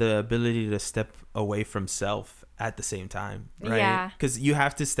 and then the ability to step away from self at the same time, right? Yeah. Because you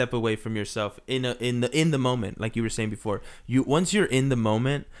have to step away from yourself in the moment, like you were saying before. Once you're in the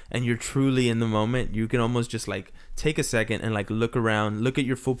moment and you're truly in the moment, you can almost just like take a second and like look around, look at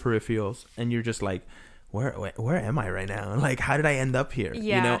your full peripherals, and you're just like, where am I right now? Like, how did I end up here?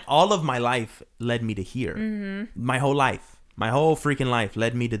 Yeah. You know, all of my life led me to here. My whole freaking life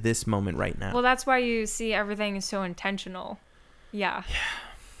led me to this moment right now. Well, that's why you see everything is so intentional. Yeah.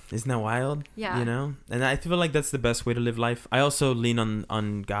 Isn't that wild? Yeah. You know? And I feel like that's the best way to live life. I also lean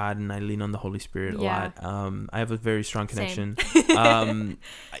on God, and I lean on the Holy Spirit a lot. I have a very strong connection.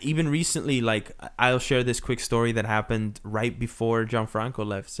 Even recently, like, I'll share this quick story that happened right before Gianfranco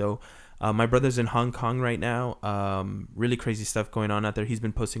left. So my brother's in Hong Kong right now. Really crazy stuff going on out there. He's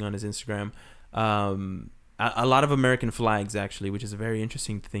been posting on his Instagram. A lot of American flags, actually, which is a very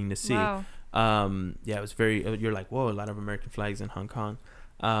interesting thing to see. Wow. It was very, you're like, whoa, a lot of American flags in Hong Kong.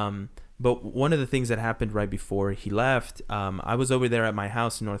 But one of the things that happened right before he left, I was over there at my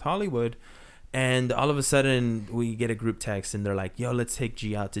house in North Hollywood, and all of a sudden we get a group text, and they're like, yo, let's take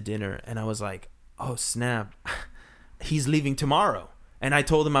G out to dinner. And I was like, oh snap, he's leaving tomorrow. And I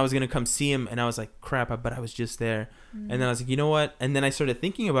told him I was going to come see him, and I was like, crap, but I was just there. And then I was like, you know what? And then I started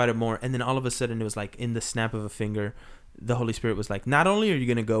thinking about it more, and then all of a sudden it was like, in the snap of a finger, the Holy Spirit was like, not only are you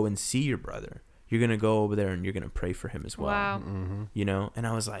going to go and see your brother, you're going to go over there and you're going to pray for him as well. Wow. You know? And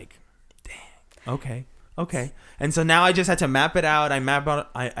I was like, dang, okay. And so now I just had to map it out.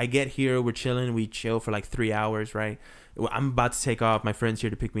 I get here, we're chilling, we chill for like 3 hours, right? I'm about to take off. My friend's here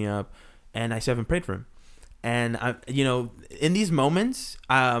to pick me up, and I still haven't prayed for him. And I, you know, in these moments,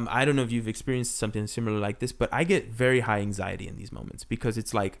 I don't know if you've experienced something similar like this, but I get very high anxiety in these moments, because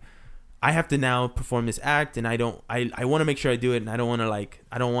it's like, I have to now perform this act, and I want to make sure I do it, and I don't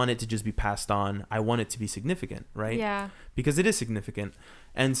want it to just be passed on. I want it to be significant, right? Yeah. Because it is significant.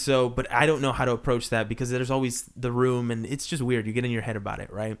 And so, but I don't know how to approach that, because there's always the room, and it's just weird. You get in your head about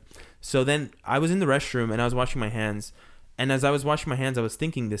it, right? So then I was in the restroom, and I was washing my hands. And as I was washing my hands, I was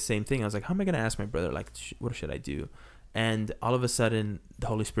thinking the same thing. I was like, how am I going to ask my brother, like, what should I do? And all of a sudden, the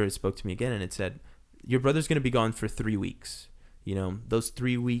Holy Spirit spoke to me again, and it said, your brother's going to be gone for 3 weeks. You know, those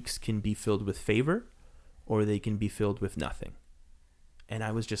 3 weeks can be filled with favor, or they can be filled with nothing. And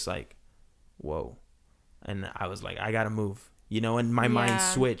I was just like, whoa. And I was like, I got to move, you know, and my mind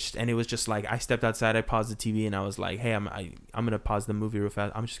switched, and it was just like, I stepped outside, I paused the TV, and I was like, hey, I'm going to pause the movie real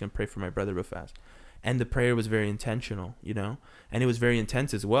fast. I'm just going to pray for my brother real fast. And the prayer was very intentional, you know, and it was very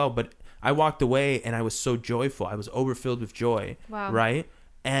intense as well. But I walked away, and I was so joyful. I was overfilled with joy. Wow. Right.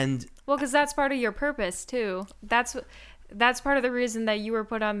 And well, because that's part of your purpose too. That's part of the reason that you were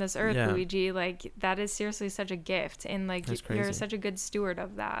put on this earth, Luigi. Like, that is seriously such a gift, and like, you're such a good steward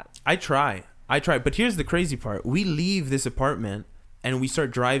of that. I try. But here's the crazy part. We leave this apartment, and we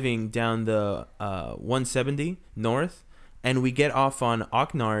start driving down the 170 north. And we get off on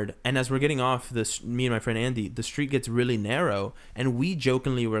Oaknard, and as we're getting off, me and my friend Andy, the street gets really narrow, and we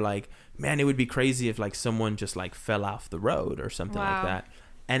jokingly were like, man, it would be crazy if like someone just like fell off the road or something like that.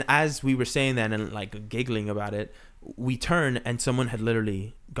 And as we were saying that and like giggling about it, we turn, and someone had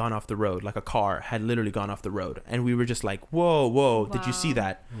literally gone off the road, like a car had literally gone off the road. And we were just like, whoa, did you see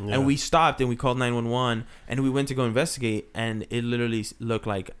that? Yeah. And we stopped, and we called 911, and we went to go investigate, and it literally looked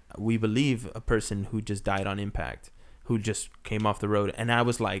like, we believe, a person who just died on impact, who just came off the road. And I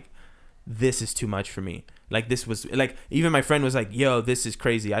was like, this is too much for me. Like, this was like, even my friend was like, yo, this is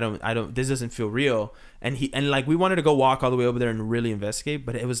crazy. I don't, this doesn't feel real. And like, we wanted to go walk all the way over there and really investigate,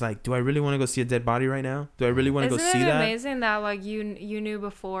 but it was like, do I really want to go see a dead body right now? Do I really want to go see that? Isn't it amazing that like you knew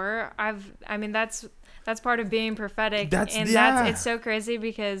before? I mean, that's part of being prophetic. It's so crazy,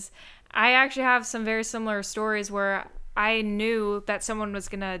 because I actually have some very similar stories where I knew that someone was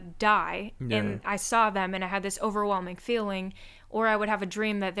going to die, and I saw them, and I had this overwhelming feeling, or I would have a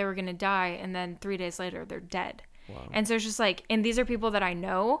dream that they were going to die, and then 3 days later they're dead. Wow. And so it's just like, and these are people that I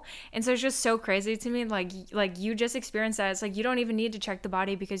know. And so it's just so crazy to me. Like you just experienced that. It's like, you don't even need to check the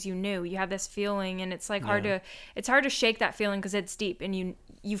body, because you knew. You have this feeling, and it's like hard to shake that feeling, because it's deep, and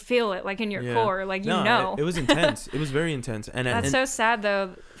you feel it like in your core, like, you know. It was intense. It was very intense. And that's so sad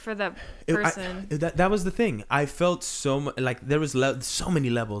though for the person. That was the thing. I felt so like there was so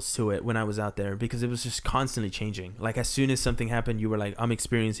many levels to it when I was out there, because it was just constantly changing. Like, as soon as something happened, you were like, I'm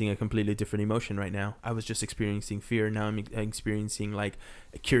experiencing a completely different emotion right now. I was just experiencing fear. Now I'm experiencing like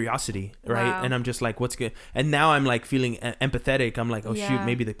curiosity, right? Wow. And I'm just like, what's good? And now I'm like feeling empathetic. I'm like, oh shoot,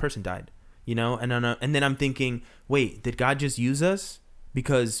 maybe the person died, you know? And then I'm thinking, wait, did God just use us?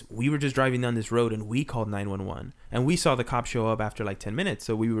 Because we were just driving down this road, and we called 911, and we saw the cop show up after like 10 minutes.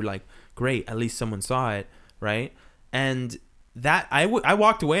 So we were like, great, at least someone saw it, right? And that I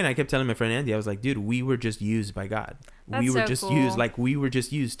walked away, and I kept telling my friend Andy, I was like, dude, we were just used by God. That's we were so just cool. used, like, we were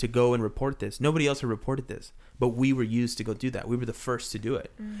just used to go and report this. Nobody else had reported this, but we were used to go do that. We were the first to do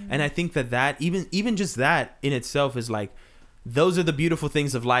it. Mm-hmm. And I think that even just that in itself is like, those are the beautiful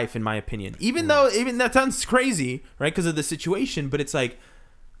things of life, in my opinion. Even though that sounds crazy, right? Because of the situation, but it's like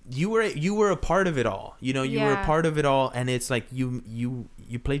you were a part of it all. You know, you were a part of it all, and it's like you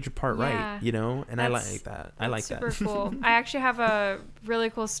played your part right. You know, and I like that. I like that. Super cool. I actually have a really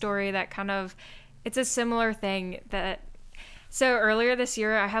cool story that kind of, it's a similar thing that. So earlier this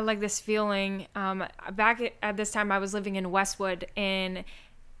year, I had like this feeling. Back at this time, I was living in Westwood, and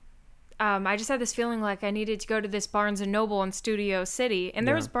I just had this feeling like I needed to go to this Barnes and Noble in Studio City, and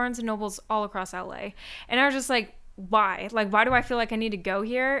there was Barnes and Nobles all across LA, and I was just like, why? Like, why do I feel like I need to go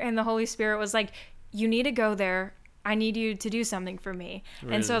here? And the Holy Spirit was like, you need to go there. I need you to do something for me.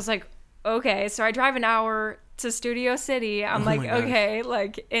 Really? And so I was like, okay. So I drive an hour to Studio City. I'm like, okay,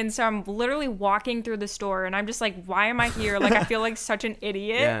 like, and so I'm literally walking through the store, and I'm just like, why am I here? Like, I feel like such an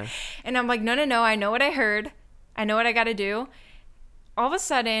idiot. And I'm like, no, I know what I heard. I know what I got to do. All of a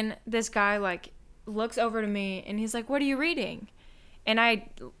sudden, this guy like looks over to me, and he's like, what are you reading? And I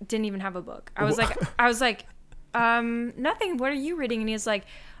didn't even have a book. I was like, nothing. What are you reading? And he's like,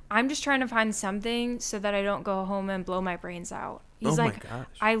 I'm just trying to find something so that I don't go home and blow my brains out. He's like,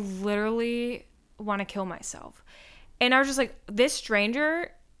 I literally want to kill myself. And I was just like, this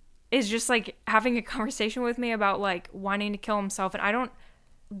stranger is just like having a conversation with me about like wanting to kill himself. And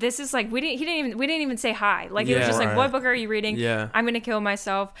this is like, we didn't even say hi. Like, it was just like, what book are you reading? I'm going to kill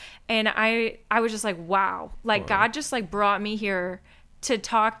myself. And I was just like, wow, like God just like brought me here to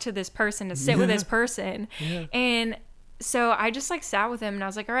talk to this person, to sit with this person. And so I just like sat with him, and I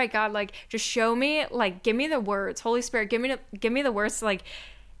was like, all right, God, like just show me, like give me the words, Holy Spirit, give me the words, like.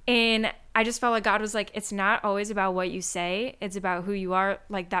 And I just felt like God was like, it's not always about what you say, it's about who you are,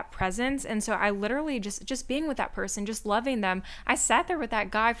 like that presence. And so I literally just being with that person, just loving them, I sat there with that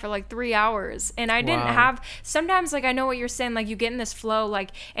guy for like 3 hours, and I didn't have, sometimes like I know what you're saying, like you get in this flow,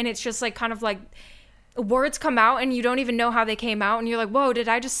 like, and it's just like kind of like words come out and you don't even know how they came out, and you're like, whoa, did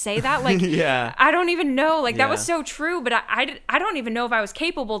I just say that? Like, I don't even know, like that was so true, but I don't even know if I was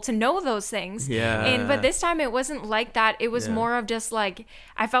capable to know those things. But this time it wasn't like that. It was more of just like,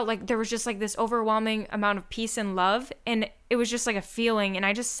 I felt like there was just like this overwhelming amount of peace and love, and it was just like a feeling, and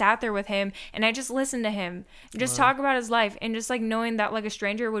I just sat there with him, and I just listened to him just talk about his life, and just like knowing that like a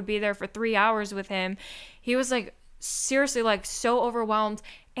stranger would be there for 3 hours with him. He was like seriously like so overwhelmed.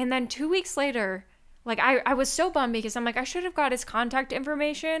 And then 2 weeks later, like I was so bummed, because I'm like, I should have got his contact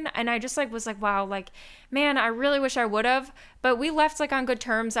information, and I just like was like, wow, like, man, I really wish I would have, but we left like on good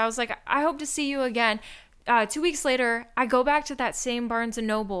terms. I was like, I hope to see you again. 2 weeks later, I go back to that same Barnes and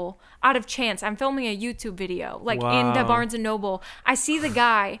Noble out of chance. I'm filming a YouTube video, like in the Barnes and Noble. I see the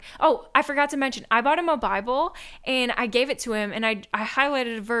guy. Oh, I forgot to mention, I bought him a Bible, and I gave it to him, and I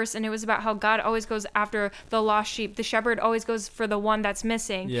highlighted a verse, and it was about how God always goes after the lost sheep. The shepherd always goes for the one that's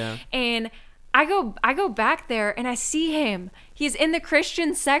missing. And I go back there, and I see him. He's in the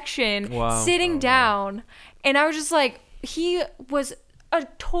Christian section, sitting down. And I was just like, he was a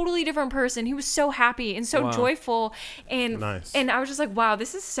totally different person. He was so happy and so joyful. And and I was just like, wow,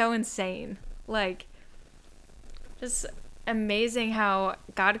 this is so insane. Like, just amazing how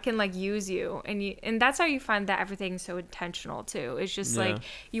God can like use you. And that's how you find that everything's so intentional too. It's just like,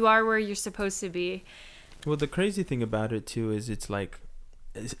 you are where you're supposed to be. Well, the crazy thing about it too is it's like,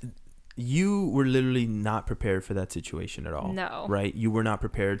 you were literally not prepared for that situation at all. No. Right? You were not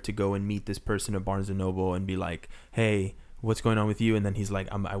prepared to go and meet this person at Barnes & Noble and be like, hey, what's going on with you? And then he's like,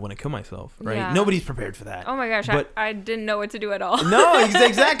 I want to kill myself. Right? Nobody's prepared for that. Oh my gosh. I didn't know what to do at all. No,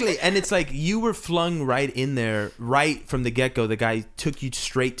 exactly. And it's like, you were flung right in there, right from the get-go. The guy took you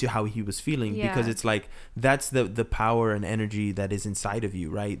straight to how he was feeling, because it's like, that's the power and energy that is inside of you,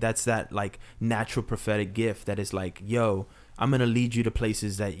 right? That's that like natural prophetic gift that is like, yo, I'm going to lead you to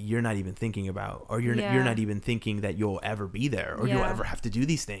places that you're not even thinking about, or you're not even thinking that you'll ever be there, or you'll ever have to do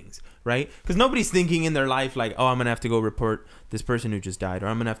these things, right? Because nobody's thinking in their life like, oh, I'm going to have to go report this person who just died, or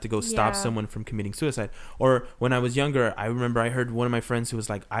I'm going to have to go stop someone from committing suicide. Or when I was younger, I remember I heard one of my friends who was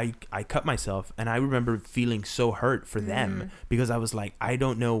like, I cut myself, and I remember feeling so hurt for them, because I was like, I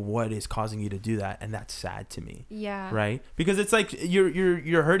don't know what is causing you to do that, and that's sad to me. Right? Because it's like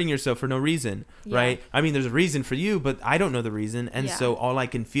you're hurting yourself for no reason, right? I mean, there's a reason for you, but I don't know the reason, and so all I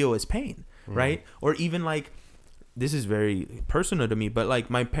can feel is pain, right? Or even like, this is very personal to me, but like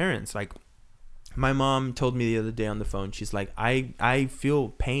my parents, like my mom told me the other day on the phone, she's like, I feel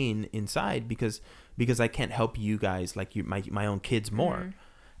pain inside because I can't help you guys, like my own kids more.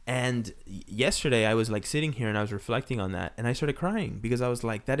 And yesterday I was like sitting here and I was reflecting on that, and I started crying, because I was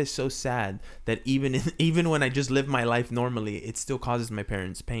like, that is so sad that even when I just live my life normally, it still causes my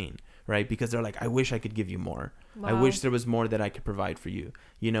parents pain, right? Because they're like, I wish I could give you more. Wow. I wish there was more that I could provide for you,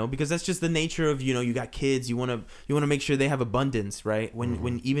 you know, because that's just the nature of, you know, you got kids, you want to make sure they have abundance, right?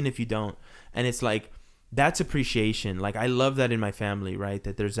 When even if you don't. And it's like, that's appreciation. Like, I love that in my family, right?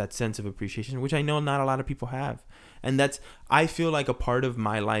 That there's that sense of appreciation, which I know not a lot of people have. And I feel like a part of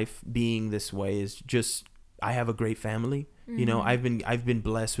my life being this way is just, I have a great family. You know, I've been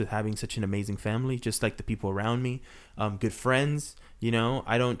blessed with having such an amazing family, just like the people around me, good friends. You know,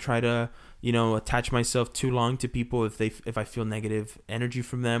 I don't try to, you know, attach myself too long to people if I feel negative energy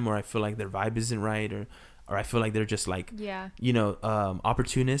from them, or I feel like their vibe isn't right, or I feel like they're just like, you know,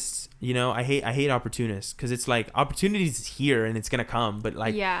 opportunists. You know, I hate opportunists, because it's like, opportunities is here and it's gonna come, but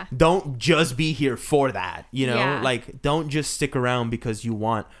like, don't just be here for that. You know, like, don't just stick around because you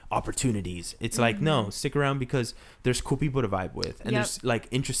want opportunities. It's like, no, stick around because there's cool people to vibe with, and there's like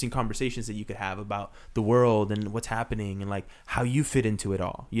interesting conversations that you could have about the world and what's happening, and like how you fit into it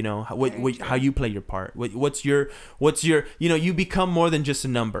all. You know, how you play your part. What's your you know, you become more than just a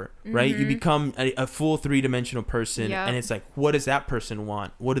number, right? You become a full 3-dimensional person, and it's like, what does that person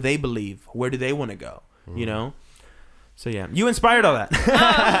want? What do they believe? Where do they want to go? You know. So yeah, you inspired all that.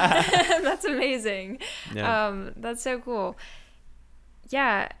 Oh, that's amazing. That's so cool.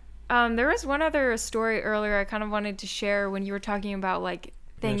 Yeah. There was one other story earlier I kind of wanted to share when you were talking about like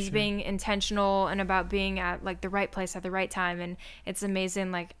things being intentional and about being at like the right place at the right time, and it's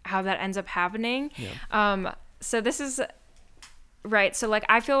amazing like how that ends up happening. So this is right. So like,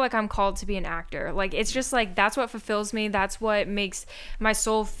 I feel like I'm called to be an actor. Like, it's just like, that's what fulfills me. That's what makes my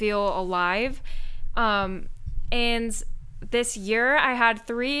soul feel alive. And this year I had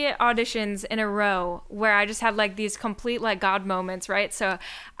 3 auditions in a row where I just had like these complete like God moments, right? So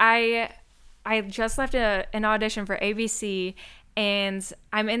I just left an audition for ABC, and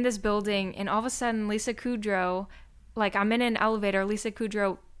I'm in this building, and all of a sudden Lisa Kudrow, like, I'm in an elevator, Lisa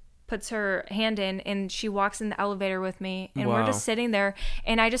Kudrow puts her hand in and she walks in the elevator with me, and we're just sitting there,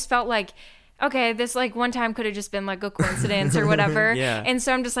 and I just felt like, okay, this like one time could have just been like a coincidence or whatever. And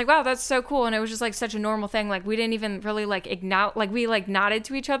so I'm just like, wow, that's so cool. And it was just like such a normal thing. Like, we didn't even really like acknowledge, like we like nodded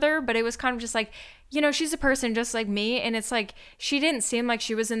to each other, but it was kind of just like, you know, she's a person just like me. And it's like, she didn't seem like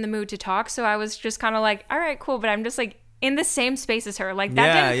she was in the mood to talk. So I was just kind of like, all right, cool. But I'm just like in the same space as her. Like,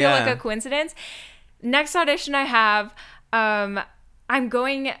 that didn't feel like a coincidence. Next audition I have, I'm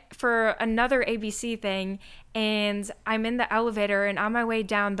going for another ABC thing, and I'm in the elevator, and on my way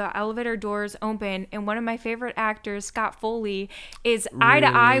down, the elevator doors open, and one of my favorite actors, Scott Foley, is eye to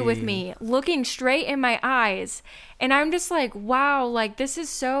eye with me, looking straight in my eyes. And I'm just like, wow, like, this is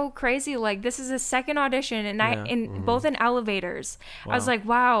so crazy. Like, this is a second audition, and both in elevators. Wow. I was like,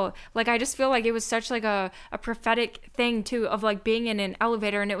 wow. Like, I just feel like it was such like a prophetic thing too, of like being in an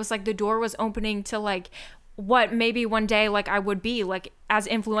elevator, and it was like the door was opening to like what maybe one day like I would be like as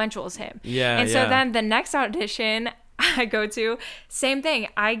influential as him. And so then the next audition I go to, same thing.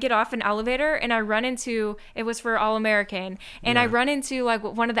 I get off an elevator and I run into, it was for All American, and I run into like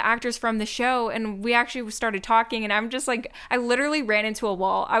one of the actors from the show, and we actually started talking, and I'm just like, I literally ran into a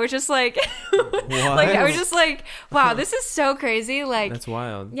wall. I was just like, like, I was just like, wow, this is so crazy. Like, that's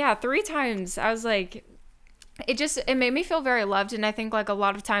wild. Yeah, 3 times. I was like, it made me feel very loved. And I think like a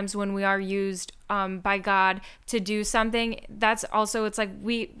lot of times when we are used by God to do something, that's also, it's like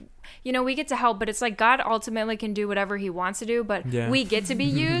we get to help, but it's like God ultimately can do whatever he wants to do, but we get to be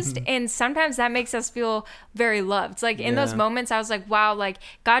used. And sometimes that makes us feel very loved. It's like in those moments I was like, wow, like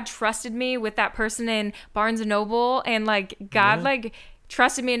God trusted me with that person in Barnes and Noble, and like God like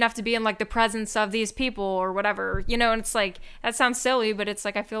trusted me enough to be in like the presence of these people or whatever, and it's like, that sounds silly, but it's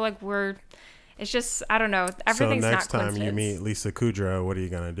like, I feel like it's just, I don't know. Everything's not coincidence. So next time you meet Lisa Kudrow, what are you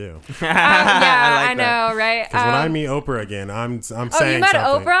gonna do? I know, right? Because when I meet Oprah again, I'm saying you met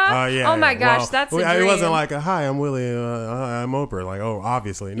something. Oprah? Yeah. Oh my gosh, that's a dream. It wasn't like hi, I'm Willie, I'm Oprah. Like, oh,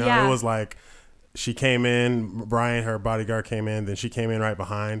 obviously, no. It was like she came in, Brian, her bodyguard, came in, then she came in right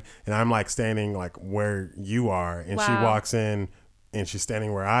behind, and I'm like standing like where you are, and she walks in, and she's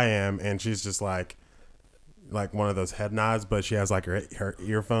standing where I am, and she's just like one of those head nods, but she has like her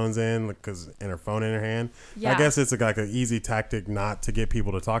earphones in, and her phone in her hand. I guess it's like an easy tactic not to get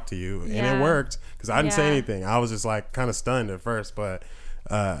people to talk to you, and it worked because I didn't say anything. I was just like kind of stunned at first, but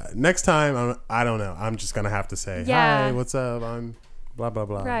next time I don't know. I'm just gonna have to say hi, what's up? I'm blah blah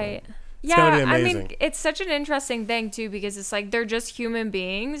blah. Right. It's gonna be amazing. I mean, it's such an interesting thing too, because it's like they're just human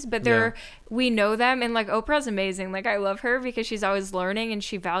beings, but we know them, and like Oprah's amazing. Like, I love her because she's always learning and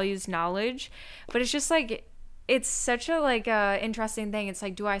she values knowledge, but it's just like, it's such a like interesting thing. It's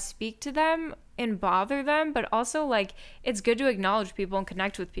like, do I speak to them and bother them? But also like, it's good to acknowledge people and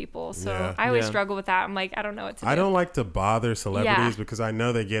connect with people. So I always struggle with that. I'm like, I don't know what to do. I don't like to bother celebrities because I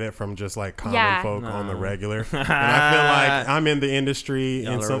know they get it from just like common folk on the regular. And I feel like I'm in the industry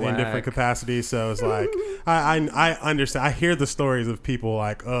in different capacities. So it's like, I understand. I hear the stories of people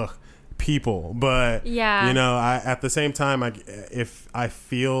like, ugh, people, but you know, I at the same time, if I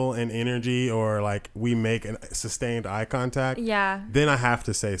feel an energy or like we make a sustained eye contact, then I have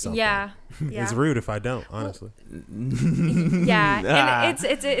to say something. It's rude if I don't, honestly. And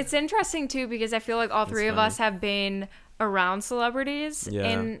it's interesting too, because I feel like all three of us have been around celebrities,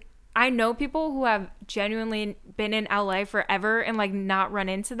 and I know people who have genuinely been in LA forever and like not run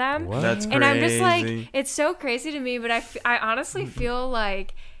into them. What? That's and crazy. I'm just like, it's so crazy to me, but I honestly feel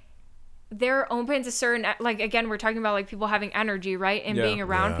like they're open to certain, like, again, we're talking about like people having energy, right? And being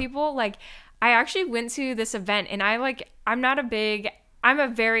around people. Like, I actually went to this event, and I'm a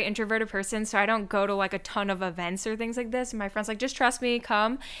very introverted person, so I don't go to like a ton of events or things like this. And my friend's like, just trust me,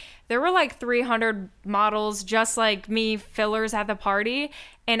 come. There were like 300 models just like me, fillers at the party.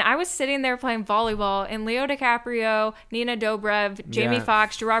 And I was sitting there playing volleyball, and Leo DiCaprio, Nina Dobrev, Jamie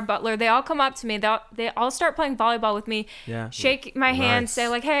Foxx, Gerard Butler, they all come up to me. They all start playing volleyball with me, shake my hand, say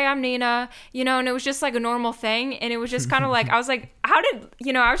like, hey, I'm Nina, you know, and it was just like a normal thing. And it was just kind of like, I was like, I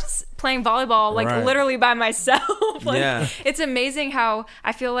was just playing volleyball, like literally by myself. Like, it's amazing how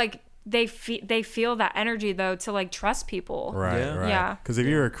I feel like they feel that energy though, to like trust people. Right. Because if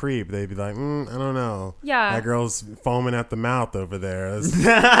you're a creep, they'd be like, I don't know. That girl's foaming at the mouth over there. Or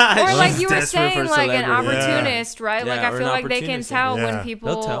like you were saying, like an opportunist, right? Like I feel like they can tell when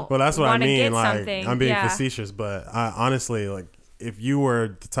people. Well, that's what I mean. Like something. I'm being facetious, but I honestly, like, if you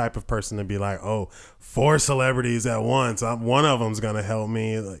were the type of person to be like, oh, 4 celebrities at once, one of them's gonna help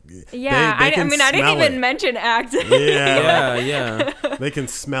me. Like, I didn't even mention acting. They can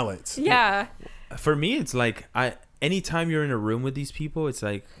smell it. For me, it's like anytime you're in a room with these people, it's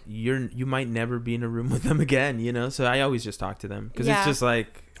like you might never be in a room with them again, you know. So I always just talk to them because it's just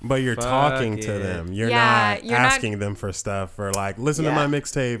like. But you're talking to them. You're not asking them for stuff or like, listen to my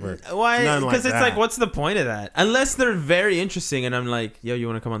mixtape or why? Because it's like, what's the point of that? Unless they're very interesting and I'm like, yo, you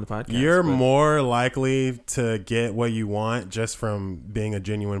want to come on the podcast? You're more likely to get what you want just from being a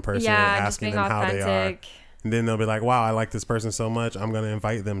genuine person and asking them authentic. How they are. And then they'll be like, wow, I like this person so much, I'm going to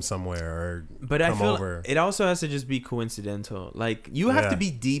invite them somewhere or come over. It also has to just be coincidental. Like, you have to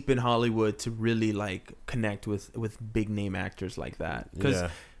be deep in Hollywood to really like connect with big name actors like that. Because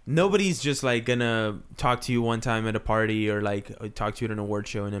nobody's just like gonna talk to you one time at a party or like talk to you at an award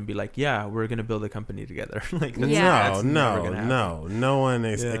show and then be like, yeah, we're gonna build a company together. Like, no one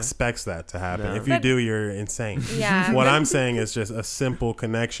expects that to happen. No. If you do, you're insane. What I'm saying is just a simple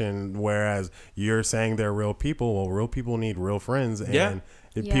connection, whereas you're saying they're real people. Well, real people need real friends, and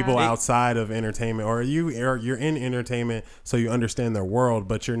people outside of entertainment, or you're in entertainment, so you understand their world,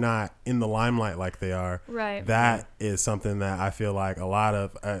 but you're not in the limelight like they are. Right. That is something that I feel like a lot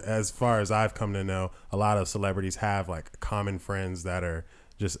of, as far as I've come to know, a lot of celebrities have like common friends that are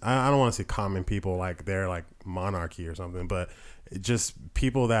just, I don't want to say common people like they're like monarchy or something, but just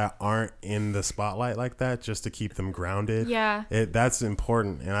people that aren't in the spotlight like that, just to keep them grounded. That's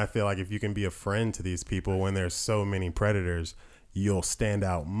important. And I feel like if you can be a friend to these people when there's so many predators, you'll stand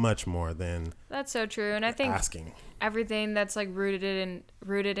out much more than. That's so true. And I think everything that's like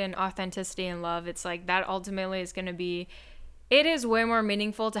rooted in authenticity and love, it's like that ultimately is going to be, it is way more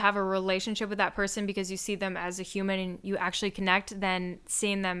meaningful to have a relationship with that person because you see them as a human and you actually connect than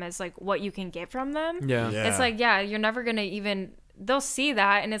seeing them as like what you can get from them. It's like, you're never going to even, they'll see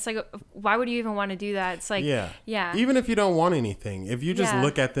that and it's like, why would you even want to do that? It's like, even if you don't want anything, if you just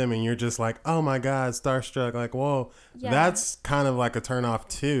look at them and you're just like, oh my God, starstruck, like, whoa, that's kind of like a turn off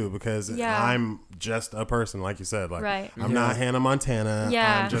too, because I'm just a person, like you said, like I'm not Hannah Montana,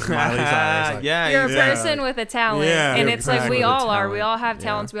 I'm just Miley Cyrus. Like, you're a person with a talent, and it's like we all are, we all have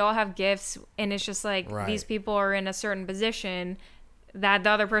talents, we all have gifts, and it's just like these people are in a certain position that the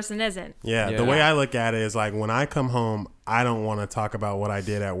other person isn't. The way I look at it is like when I come home, I don't want to talk about what I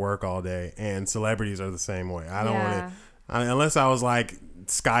did at work all day, and celebrities are the same way. I don't want to, unless I was like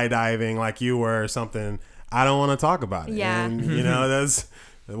skydiving like you were or something, I don't want to talk about it. And you know, that's,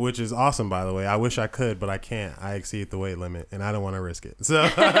 which is awesome, by the way. I wish I could, but I can't. I exceed the weight limit, and I don't want to risk it. So,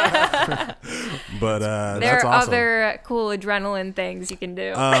 but there are awesome. Other cool adrenaline things you can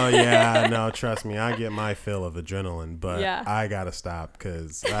do. Oh yeah, no, trust me, I get my fill of adrenaline, but I gotta stop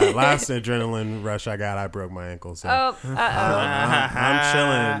because last adrenaline rush I got, I broke my ankle. So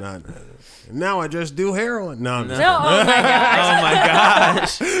I'm chilling. Now I just do heroin. No, I'm just no. Oh my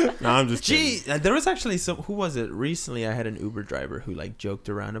gosh. Oh my gosh. No, I'm just kidding. There was actually who was it? Recently I had an Uber driver who like joked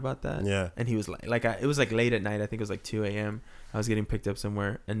around about that. Yeah. And he was it was like late at night. I think it was like 2 a.m. I was getting picked up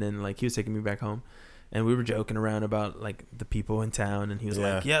somewhere, and then like he was taking me back home. And we were joking around about like the people in town, and he was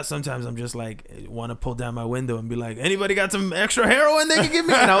like, "Yeah, sometimes I'm just like want to pull down my window and be like, anybody got some extra heroin they can give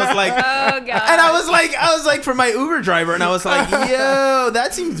me?" And I was like, "Oh god!" And I was like for my Uber driver, and I was like, "Yo,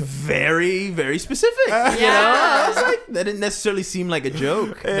 that seems very, very specific." Yeah. You know, I was like, that didn't necessarily seem like a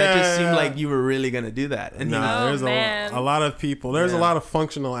joke. That just seemed like you were really gonna do that. And there's a lot of people. There's a lot of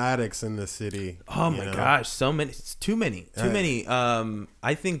functional addicts in this city. Oh my gosh, so many, too many.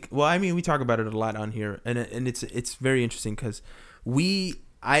 I think. Well, I mean, we talk about it a lot on here, and it's very interesting because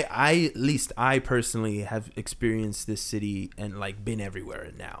at least I personally have experienced this city and like been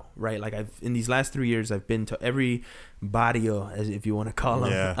everywhere now, right? Like in these last 3 years, I've been to every barrio, as if you want to call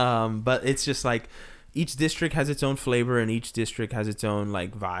them. Yeah. But it's just like each district has its own flavor, and each district has its own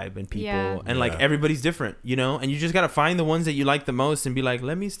like vibe and people, and like everybody's different, you know. And you just gotta find the ones that you like the most and be like,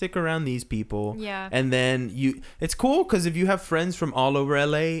 let me stick around these people. Yeah. And then it's cool because if you have friends from all over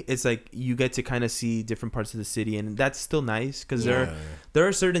LA, it's like you get to kind of see different parts of the city, and that's still nice because there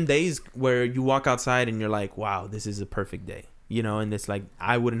are certain days where you walk outside and you're like, wow, this is a perfect day. You know, and it's like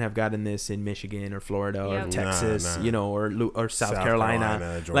I wouldn't have gotten this in Michigan or Florida or Texas, you know, or South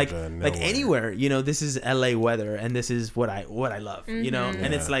Carolina, Georgia, like anywhere. You know, this is LA weather, and this is what I love. You know,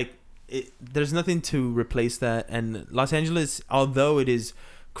 and it's like there's nothing to replace that. And Los Angeles, although it is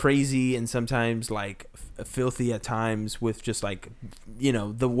crazy and sometimes like filthy at times with just like, you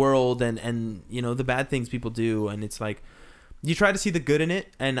know, the world and you know the bad things people do, and it's like. You try to see the good in it,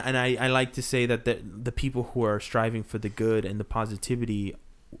 and I like to say that the people who are striving for the good and the positivity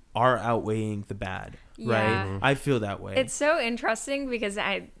are outweighing the bad, right? Mm-hmm. I feel that way. It's so interesting because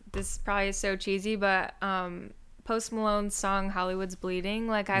this probably is so cheesy, but Post Malone's song Hollywood's Bleeding,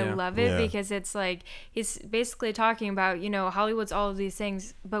 like I love it because it's like he's basically talking about, you know, Hollywood's all of these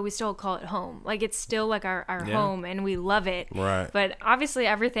things, but we still call it home. Like it's still like our home, and we love it. Right. But obviously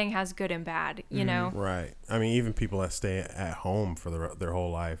everything has good and bad, you know. Right. I mean, even people that stay at home for their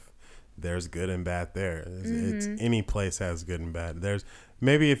whole life, there's good and bad there. It's any place has good and bad. There's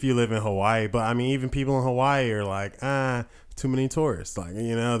maybe if you live in Hawaii, but I mean, even people in Hawaii are like, too many tourists. Like,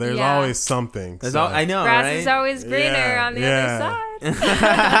 you know, there's always something. I know, grass right? is always greener on the other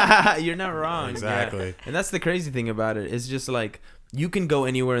side. You're not wrong. Exactly. Yeah. And that's the crazy thing about it. It's just like you can go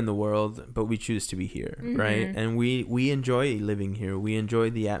anywhere in the world, but we choose to be here, right? And we enjoy living here. We enjoy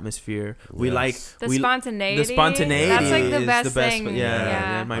the atmosphere. We like the spontaneity. The spontaneity. That's like the best thing. thing.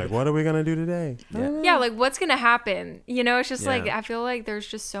 Yeah. Like, what are we gonna do today? Yeah, like what's gonna happen? You know, it's just like I feel like there's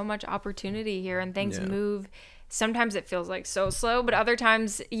just so much opportunity here, and things move. Sometimes it feels like so slow, but other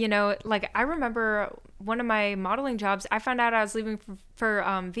times, you know, like I remember one of my modeling jobs, I found out I was leaving for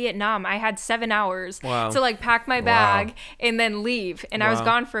Vietnam. I had 7 hours to like pack my bag and then leave. And I was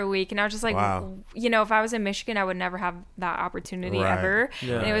gone for a week. And I was just like, you know, if I was in Michigan, I would never have that opportunity ever.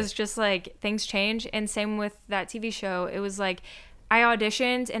 Yeah. And it was just like things change. And same with that TV show. It was like, I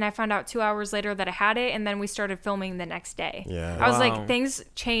auditioned and I found out 2 hours later that I had it, and then we started filming the next day. Yeah. I was like, things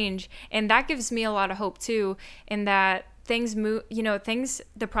change, and that gives me a lot of hope too, in that things move, you know,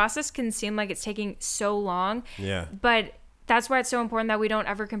 the process can seem like it's taking so long. Yeah. But that's why it's so important that we don't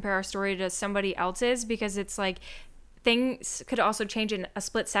ever compare our story to somebody else's, because it's like things could also change in a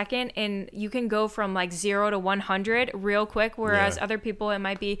split second, and you can go from like 0 to 100 real quick, whereas other people it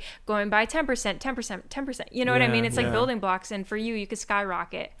might be going by 10%. You know what I mean? It's like building blocks, and for you could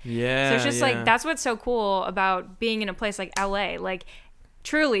skyrocket. So it's just like that's what's so cool about being in a place like LA. Like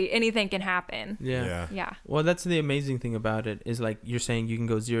truly anything can happen. Yeah. Well, that's the amazing thing about it, is like you're saying you can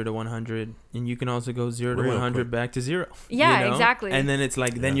go 0 to 100, and you can also go 0 to 100 back to 0. Yeah, you know? exactly. And then it's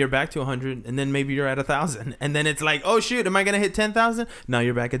like then you're back to 100, and then maybe you're at 1,000, and then it's like, oh shoot, am I gonna hit 10,000? Now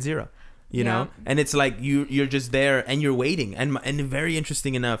you're back at 0. You know, and it's like you're just there and you're waiting, and very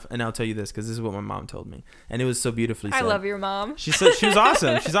interesting enough, and I'll tell you this because this is what my mom told me, and it was so beautifully said. I love your mom. She said she was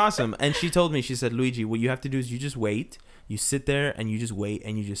awesome. She's awesome, and she told me, she said, Luigi, what you have to do is you just wait. You sit there and you just wait,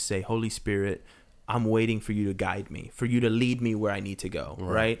 and you just say, Holy Spirit, I'm waiting for you to guide me, for you to lead me where I need to go,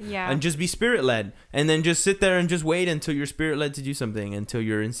 right? Yeah. And just be spirit led, and then just sit there and just wait until you're spirit led to do something, until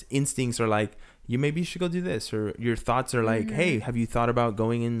your instincts are like, maybe you should go do this, or your thoughts are like, hey, have you thought about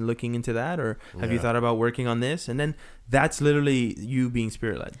going and looking into that, or have you thought about working on this? And then that's literally you being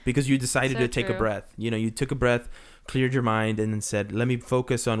spirit led, because you decided to take a breath. You know, you took a breath, cleared your mind, and then said, let me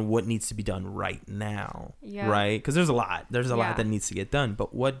focus on what needs to be done right now, right? Because there's a lot that needs to get done,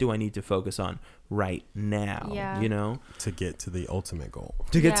 but what do I need to focus on right now, you know, to get to the ultimate goal.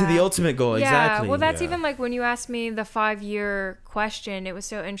 Exactly. Well, that's even like when you asked me the 5-year question, it was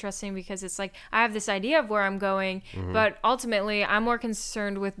so interesting because it's like I have this idea of where I'm going, but ultimately I'm more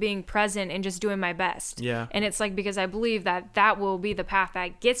concerned with being present and just doing my best. And it's like because I believe that will be the path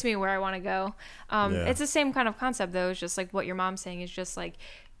that gets me where I want to go. It's the same kind of concept though. It's just like what your mom's saying is just like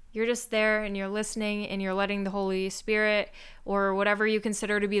you're just there and you're listening and you're letting the Holy Spirit or whatever you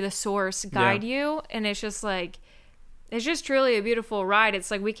consider to be the source guide you. And it's just like, it's just truly a beautiful ride.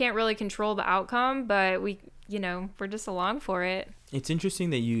 It's like we can't really control the outcome, but we're just along for it. It's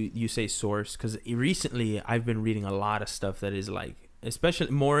interesting that you say source, because recently I've been reading a lot of stuff that is like, especially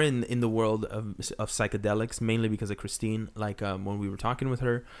more in the world of psychedelics, mainly because of Christine. Like when we were talking with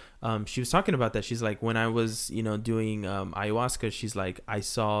her, she was talking about that. She's like, when I was doing ayahuasca, she's like, I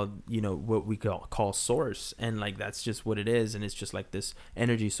saw what we call source, and like that's just what it is, and it's just like this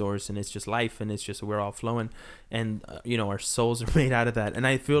energy source, and it's just life, and it's just we're all flowing, and our souls are made out of that. And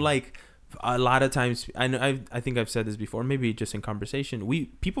I feel like a lot of times, I think I've said this before, maybe just in conversation,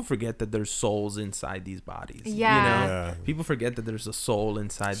 people forget that there's souls inside these bodies. People forget that there's a soul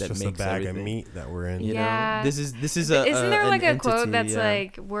inside that makes everything. It's just a bag of meat that we're in. You know, this is isn't there like a quote that's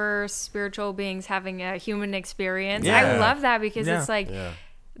like we're spiritual beings having a human experience? I love that because it's like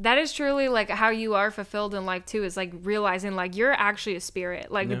that is truly like how you are fulfilled in life too, is like realizing like you're actually a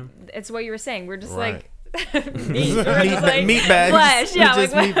spirit. Like it's what you were saying, we're just like meat bags, flesh.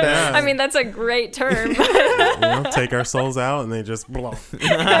 Meat bags. I mean, that's a great term. Take our souls out and they just blow.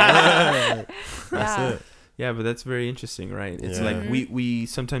 That's it. Yeah, but that's very interesting, right? It's like we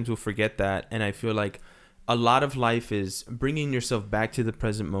sometimes will forget that, and I feel like a lot of life is bringing yourself back to the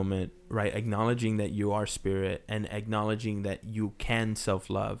present moment, right? Acknowledging that you are spirit and acknowledging that you can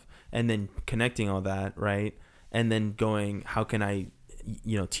self-love, and then connecting all that, right? And then going, how can I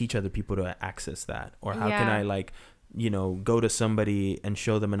teach other people to access that, or how can I like go to somebody and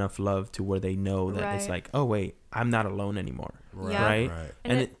show them enough love to where they know that it's like, oh wait, I'm not alone anymore, right?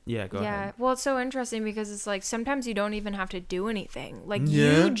 And go ahead. Well, it's so interesting because it's like sometimes you don't even have to do anything, like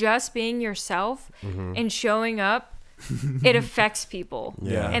you just being yourself and showing up, it affects people.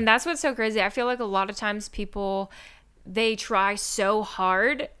 And that's what's so crazy. I feel like a lot of times people, they try so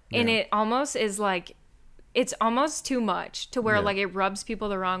hard and it almost is like it's almost too much to where like it rubs people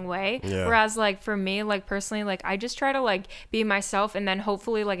the wrong way. Whereas like for me, like personally, like I just try to like be myself, and then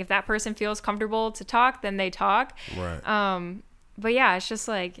hopefully like if that person feels comfortable to talk, then they talk. But yeah, it's just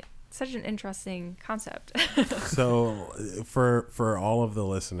like such an interesting concept. So for all of the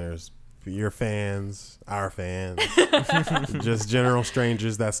listeners, your fans, our fans, just general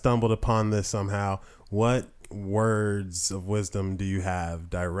strangers that stumbled upon this somehow, what words of wisdom do you have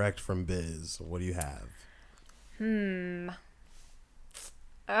direct from Biz? What do you have?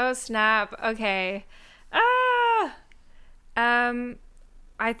 Oh snap. Okay.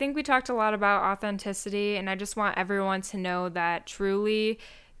 I think we talked a lot about authenticity, and I just want everyone to know that truly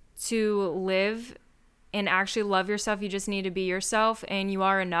to live and actually love yourself, you just need to be yourself, and you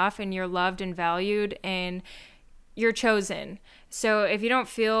are enough, and you're loved and valued, and you're chosen. So if you don't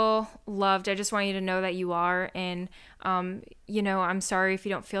feel loved, I just want you to know that you are, and I'm sorry if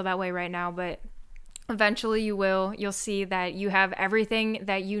you don't feel that way right now, but eventually you will. You'll see that you have everything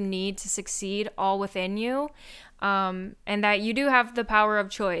that you need to succeed all within you, and that you do have the power of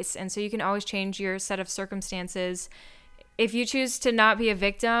choice. And so you can always change your set of circumstances. If you choose to not be a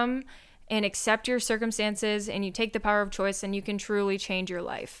victim and accept your circumstances and you take the power of choice, then you can truly change your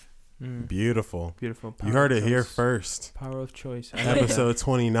life. Beautiful. Beautiful. You heard it here first. Power of choice. Episode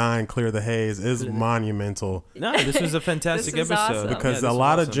 29, Clear the Haze, is monumental. No, this was a fantastic episode. Awesome. Because a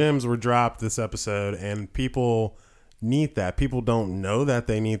lot of gems were dropped this episode, and people need that. People don't know that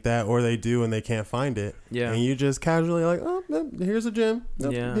they need that, or they do and they can't find it. And you just casually like, oh, here's a gem.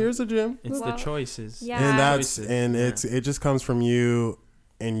 Here's a gem. It's the choices. And it just comes from you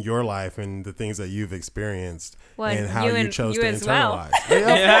in your life and the things that you've experienced, and how you chose to internalize.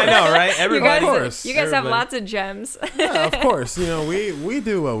 I know, right? Everybody. You guys have lots of gems. Of course. We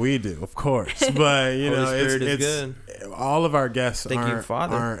do what we do, of course. But it's good. All of our guests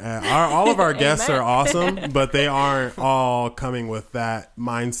all of our guests are awesome, but they aren't all coming with that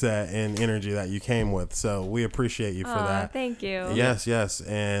mindset and energy that you came with. So we appreciate you for that. Thank you. Yes.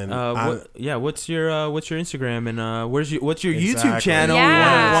 And what's your Instagram, and what's your YouTube channel?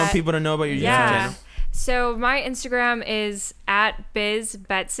 We want people to know about your YouTube channel. So my Instagram is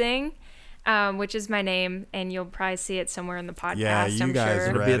 @BizBetsing. which is my name, and you'll probably see it somewhere in the podcast. Yeah, you I'm guys sure.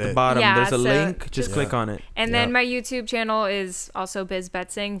 It'll be at the bottom. Yeah, There's a so link. Just click on it. And then my YouTube channel is also Biz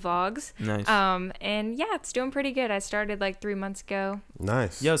Betsing Vlogs. Nice. And yeah, it's doing pretty good. I started like 3 months ago.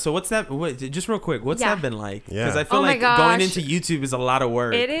 Nice. Yo, so what's that? Wait, just real quick, what's that been like? Yeah. Because I feel Oh my like going gosh. into YouTube is a lot of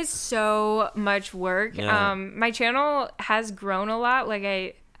work. It is so much work. Yeah. My channel has grown a lot. Like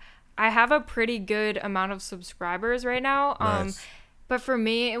I have a pretty good amount of subscribers right now. Nice. But for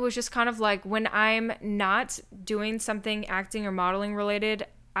me, it was just kind of like when I'm not doing something acting or modeling related,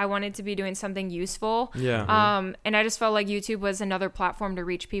 I wanted to be doing something useful. Yeah. And I just felt like YouTube was another platform to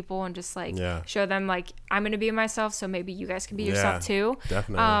reach people and just like show them like I'm gonna be myself, so maybe you guys can be yourself too.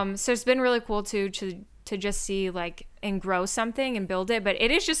 Definitely. So it's been really cool to just see like and grow something and build it, but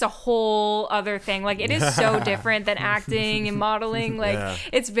it is just a whole other thing. Like it is so different than acting and modeling. Like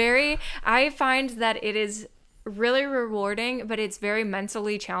it's very, I find that it is really rewarding, but it's very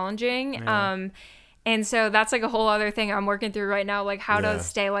mentally challenging. And so that's like a whole other thing I'm working through right now, like how to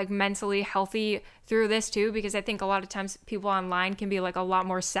stay like mentally healthy through this too, because I think a lot of times people online can be like a lot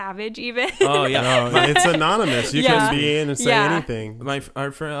more savage even. Oh yeah. No, it's anonymous. You can be in and say anything. My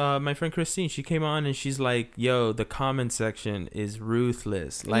friend Christine, she came on and she's like, "Yo, the comment section is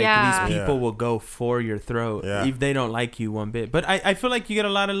ruthless. Like these people will go for your throat if they don't like you one bit." But I feel like you get a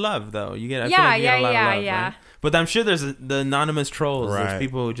lot of love though. You get a lot of love, right? But I'm sure there's the anonymous trolls. There's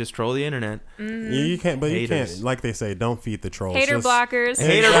people who just troll the internet. Mm-hmm. You can't, but Haters. you can't. Like they say, don't feed the trolls. Hater blockers.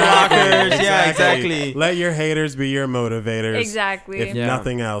 Hater blockers. Yeah, exactly. Let your haters be your motivators. Exactly. If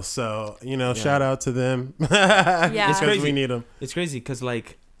nothing else. So, shout out to them. Yeah. It's crazy. We need them. It's crazy because,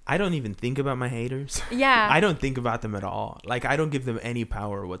 like, I don't even think about my haters. Yeah. I don't think about them at all. Like, I don't give them any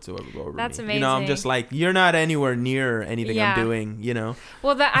power whatsoever over That's me. amazing. I'm just like, you're not anywhere near anything I'm doing,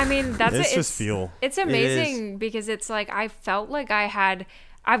 Well, that's it's just fuel. It's amazing because it's like I felt like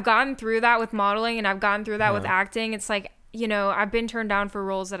I've gone through that with modeling and I've gone through that with acting. It's like, I've been turned down for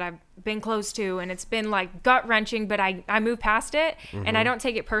roles that I've been close to and it's been like gut wrenching, but I move past it and I don't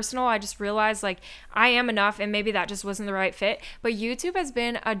take it personal. I just realize like I am enough and maybe that just wasn't the right fit. But YouTube has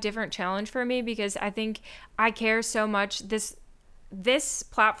been a different challenge for me because I think I care so much. This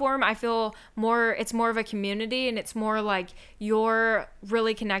platform, I feel it's more of a community and it's more like you're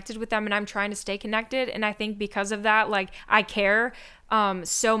really connected with them and I'm trying to stay connected. And I think because of that, like I care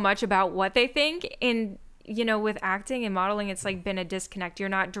so much about what they think. And, with acting and modeling, it's like been a disconnect. You're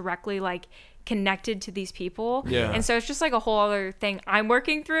not directly like connected to these people. Yeah. And so it's just like a whole other thing I'm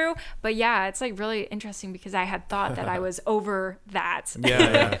working through. But yeah, it's like really interesting because I had thought that I was over that.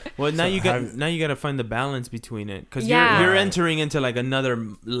 Yeah. Well, now you got to find the balance between it because you're entering into like another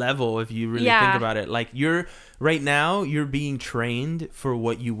level if you really think about it. Like right now you're being trained for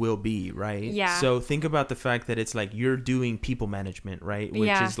what you will be, right? Yeah. So think about the fact that it's like you're doing people management, right? Which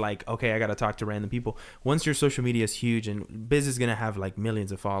is like, okay, I got to talk to random people. Once your social media is huge and Biz is going to have like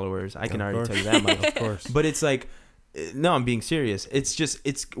millions of followers, I can already tell you that much. Of course. But it's like, no, I'm being serious.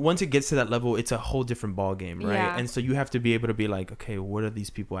 It's once it gets to that level, it's a whole different ball game, right? Yeah. And so you have to be able to be like, okay, what are these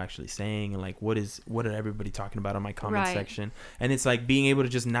people actually saying, and like what are everybody talking about on my comment section? And it's like being able to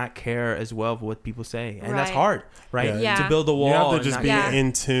just not care as well of what people say, and that's hard, right? Yeah. To build a wall. You have to just be care.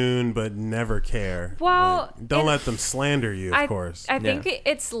 in tune, but never care. Well, don't let them slander you. Of course. I think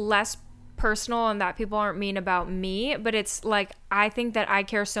it's less personal and that people aren't mean about me, but it's like I think that I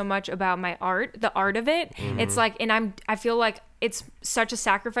care so much about my art, the art of it. It's like, and I feel like it's such a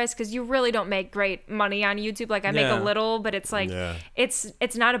sacrifice because you really don't make great money on YouTube. Like I make a little, but it's like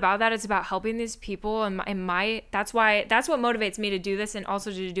it's not about that. It's about helping these people, and that's what motivates me to do this, and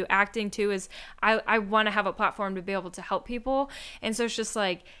also to do acting too. Is I want to have a platform to be able to help people, and so it's just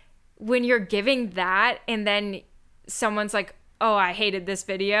like when you're giving that, and then someone's like, oh, I hated this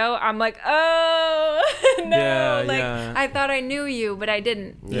video. I'm like, oh, no. I thought I knew you, but I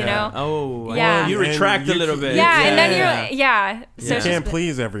didn't, you know? Oh, yeah. You retract a little bit. Yeah, and then you're, so you can't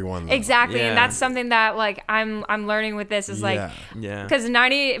please everyone, though. Exactly, and that's something that, like, I'm learning with this is, like, because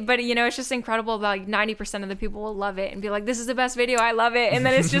but, it's just incredible that, like, 90% of the people will love it and be like, this is the best video, I love it, and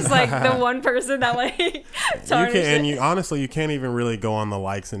then it's just, like, the one person that, like, tarnishes it. And you can't even really go on the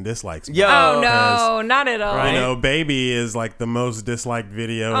likes and dislikes. Oh, no, not at all. Right? Baby is, like, the most disliked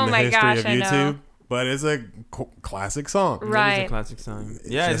video in the history of YouTube, but it's a classic song. Right. It's a classic song. It's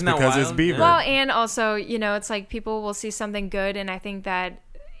yeah, just isn't that because wild? it's Bieber. Well, and also, it's like people will see something good, and I think that,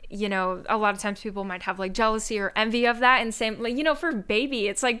 a lot of times people might have like jealousy or envy of that, and same, like, for Baby,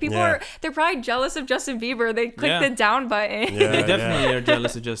 it's like people they're probably jealous of Justin Bieber. They click the down button. They definitely are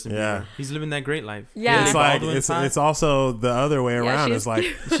jealous of Justin Bieber. He's living that great life. Yeah. It's like it's also the other way around. It's like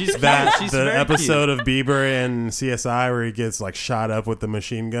she's that she's the very episode cute. of Bieber and CSI where he gets like shot up with the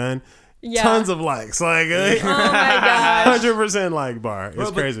machine gun. tons of likes. Like, oh my gosh, 100% like bar.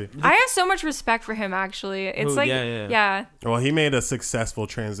 It's crazy. I have so much respect for him. Actually, it's yeah. Well, he made a successful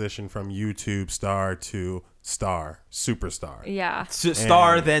transition from YouTube star to superstar. Yeah.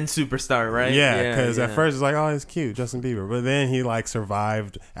 Star then superstar, right? Yeah, because at first it's like, oh, he's cute, Justin Bieber. But then he like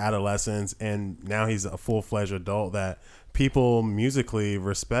survived adolescence, and now he's a full-fledged adult that people musically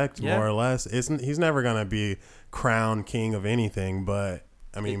respect more or less. He's never going to be crowned king of anything, but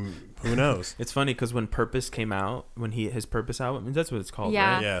I mean, who knows? It's funny because when Purpose came out, when his Purpose album, that's what it's called,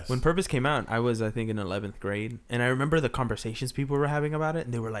 right? Yes. When Purpose came out, I was, I think, in 11th grade. And I remember the conversations people were having about it.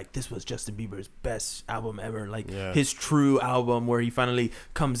 And they were like, this was Justin Bieber's best album ever. Like, his true album where he finally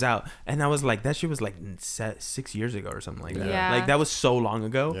comes out. And I was like, that shit was like 6 years ago or something like that. Yeah. Like, that was so long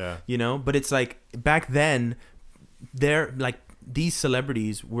ago, you know? But it's like, back then, they're like, these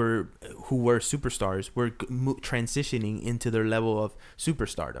celebrities who were superstars were transitioning into their level of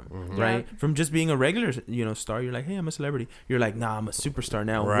superstardom, right? From just being a regular, star, you're like, hey, I'm a celebrity. You're like, nah, I'm a superstar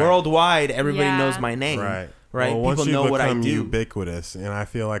now. Right. Worldwide, everybody knows my name. Right. Well, people know what I do. Ubiquitous, and I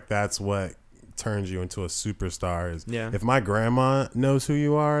feel like that's what turns you into a superstar. Is if my grandma knows who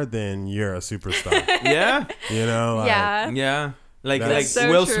you are, then you're a superstar. Like so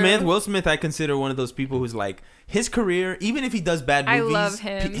Will true. Smith. Will Smith, I consider one of those people who's like, his career, even if he does bad movies, I love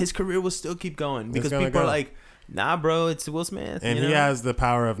him. His career will still keep going because people are like, nah, bro, it's Will Smith. And he has the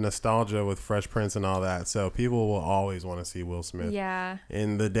power of nostalgia with Fresh Prince and all that. So people will always want to see Will Smith. Yeah.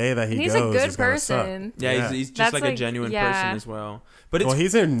 And the day that he's goes, a good person. Yeah, he's just like a genuine person as well. But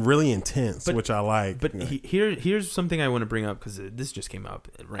he's really intense, which I like. But here's something I want to bring up because this just came up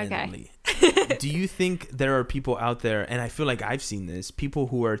randomly. Okay. Do you think there are people out there, and I feel like I've seen this, people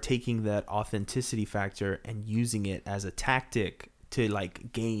who are taking that authenticity factor and using it as a tactic to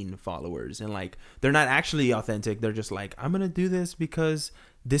like gain followers, and like they're not actually authentic, they're just like, I'm gonna do this because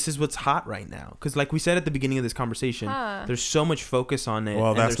this is what's hot right now? Because like we said at the beginning of this conversation, there's so much focus on it.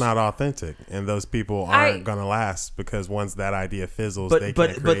 Well, that's not authentic, and those people aren't gonna last because once that idea fizzles, they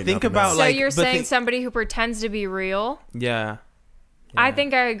can't create think about else. So you're saying somebody who pretends to be real? Yeah. I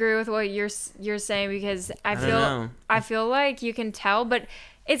think I agree with what you're saying because I feel like you can tell, but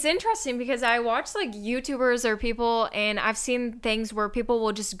it's interesting because I watch like YouTubers or people, and I've seen things where people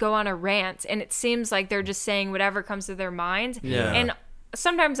will just go on a rant, and it seems like they're just saying whatever comes to their mind. Yeah. And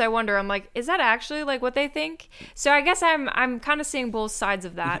sometimes I wonder, I'm like, is that actually like what they think? So I guess I'm kind of seeing both sides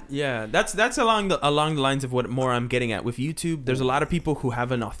of that. Yeah, that's along the lines of what more I'm getting at with YouTube. There's a lot of people who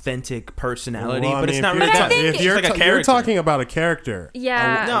have an authentic personality, but it's not really. If you're talking about a character,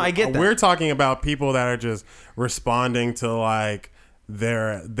 yeah, no, I get that. We're talking about people that are just responding to like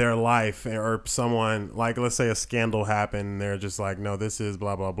their life, or someone like, let's say a scandal happened, and they're just like, no, this is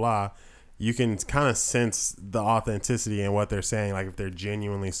blah blah blah. You can kind of sense the authenticity in what they're saying, like if they're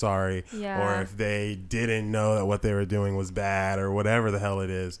genuinely sorry, or if they didn't know that what they were doing was bad, or whatever the hell it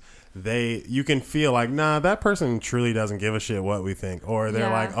is. You can feel like, nah, that person truly doesn't give a shit what we think, or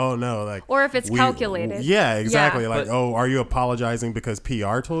they're like, oh no, like, or if it's calculated. Yeah, exactly. Like, are you apologizing because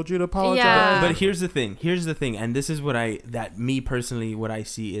PR told you to apologize? Yeah. But here's the thing, and this is what I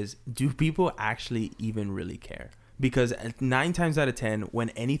see is, do people actually even really care? Because 9 times out of 10, when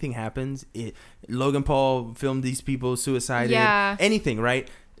anything happens, Logan Paul filmed these people suicided, anything, right?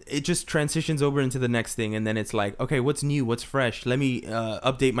 It just transitions over into the next thing, and then it's like, okay, what's new? What's fresh? Let me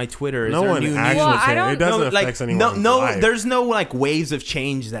update my Twitter. No one actually cares. It doesn't affect anyone's life. There's no like waves of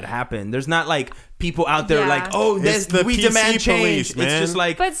change that happen. There's not like people out there like, oh, we demand change. Man. It's just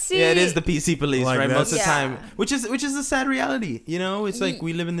like, but see, it is the PC police, like, right? Most of the time, which is the sad reality. You know, it's like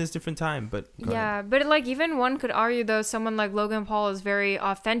we live in this different time. But but like even one could argue though, someone like Logan Paul is very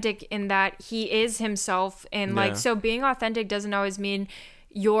authentic in that he is himself, and like so being authentic doesn't always mean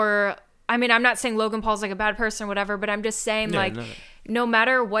I'm not saying Logan Paul's like a bad person or whatever, but I'm just saying no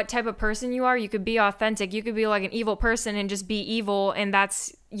matter what type of person you are, you could be authentic. You could be like an evil person and just be evil, and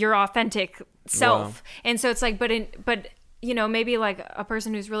that's your authentic self. Wow. And so it's like, but maybe like a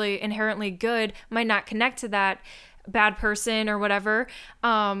person who's really inherently good might not connect to that bad person or whatever.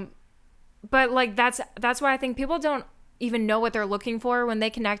 But like that's why I think people don't even know what they're looking for when they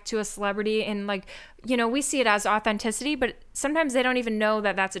connect to a celebrity, and like, we see it as authenticity, but sometimes they don't even know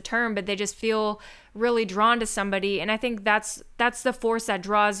that that's a term, but they just feel really drawn to somebody. And I think that's the force that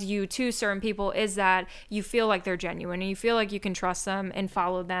draws you to certain people, is that you feel like they're genuine and you feel like you can trust them and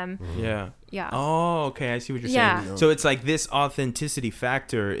follow them. Yeah. Oh, okay. I see what you're saying. So it's like this authenticity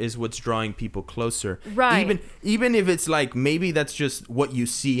factor is what's drawing people closer. Right. Even if it's like, maybe that's just what you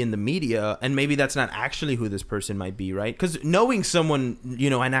see in the media, and maybe that's not actually who this person might be, right? Because knowing someone,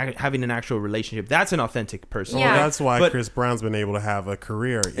 and having an actual relationship, that's an authentic person. Yeah. Well, that's why Chris Brown's been able to have a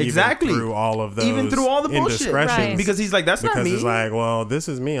career exactly even through all of those, even through all the bullshit, indiscretions. Right. Because he's like, that's not me. Because he's like, well, this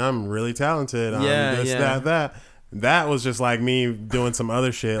is me. I'm really talented. That. That was just like me doing some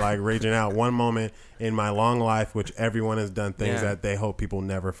other shit, like raging out one moment in my long life, which everyone has done things that they hope people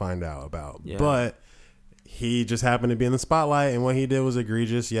never find out about. Yeah. But he just happened to be in the spotlight, and what he did was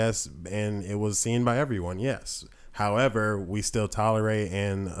egregious, yes, and it was seen by everyone, yes. However, we still tolerate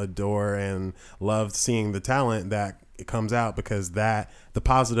and adore and love seeing the talent that comes out, because that the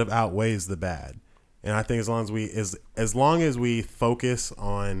positive outweighs the bad. And I think as long as we focus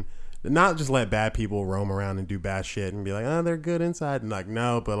on not just let bad people roam around and do bad shit and be like, oh, they're good inside, and like,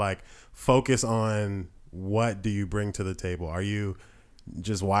 no, but like focus on what do you bring to the table. Are you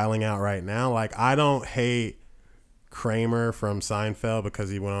just wiling out right now? Like, I don't hate Kramer from Seinfeld because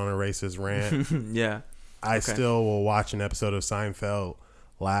he went on a racist rant. Yeah. I still will watch an episode of Seinfeld,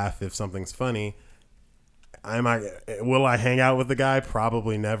 laugh if something's funny. Will I hang out with the guy?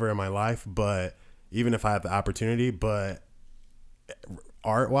 Probably never in my life, but even if I have the opportunity, but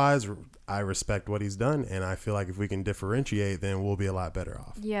art-wise, I respect what he's done, and I feel like if we can differentiate, then we'll be a lot better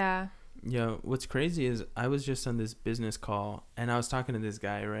off. Yeah. Yeah, what's crazy is I was just on this business call, and I was talking to this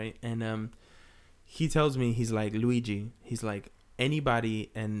guy, right? And he tells me, he's like, Luigi, he's like,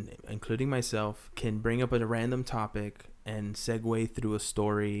 anybody, and including myself, can bring up a random topic and segue through a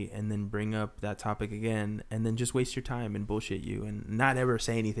story and then bring up that topic again and then just waste your time and bullshit you and not ever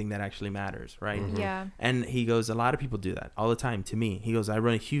say anything that actually matters, right? Mm-hmm. Yeah. And he goes, a lot of people do that all the time to me. He goes, I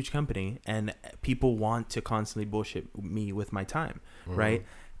run a huge company and people want to constantly bullshit me with my time, right?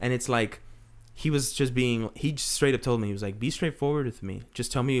 And it's like, he just straight up told me, he was like, be straightforward with me.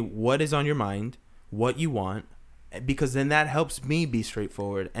 Just tell me what is on your mind, what you want, because then that helps me be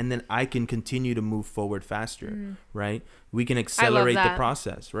straightforward, and then I can continue to move forward faster, right? We can accelerate the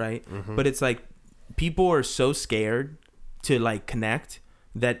process, right? But it's like people are so scared to like connect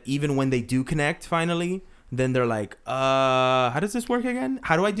that even when they do connect finally, then they're like, how does this work again?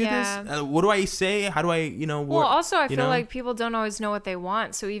 How do I do this? What do I say? How do I, well, also I feel like people don't always know what they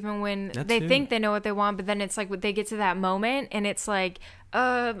want. So even when they think they know what they want, but then it's like they get to that moment and it's like,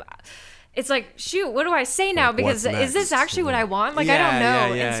 it's like, shoot, what do I say now? Because is this actually what I want? Like, I don't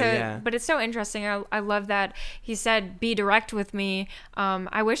know. And so, but it's so interesting. I love that he said, be direct with me.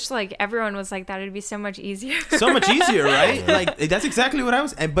 I wish like everyone was like that. It'd be so much easier. So much easier, right? Like, that's exactly what I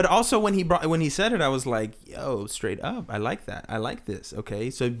was. But also when he said it, I was like, yo, straight up. I like that. I like this.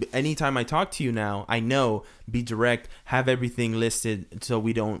 Okay. So anytime I talk to you now, I know, be direct, have everything listed so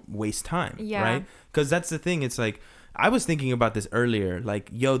we don't waste time. Yeah. Right? Because that's the thing. It's like, I was thinking about this earlier, like,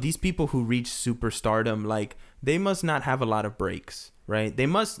 yo, these people who reach superstardom, like, they must not have a lot of breaks, right? They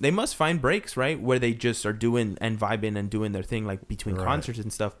must find breaks, right? Where they just are doing and vibing and doing their thing, like between concerts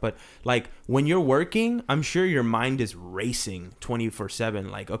and stuff. But like when you're working, I'm sure your mind is racing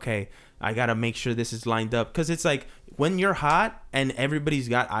 24/7. Like, okay, I got to make sure this is lined up. Cause it's like when you're hot and everybody's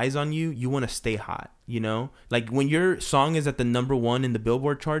got eyes on you, you want to stay hot, you know? Like when your song is at the #1 in the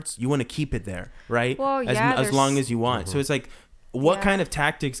Billboard charts, you want to keep it there, right? Well, as long as you want. So it's like, what kind of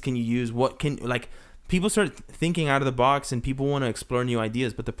tactics can you use? What can, like, people start thinking out of the box and people want to explore new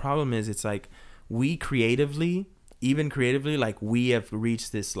ideas. But the problem is, it's like we creatively, like we have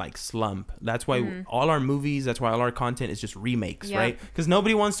reached this like slump. That's why all our movies, that's why all our content is just remakes, right? Because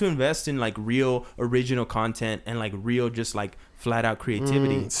nobody wants to invest in like real original content and like real just like flat out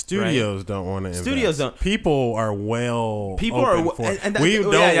creativity. Studios don't want to invest. Studios don't. People are well. People are. And we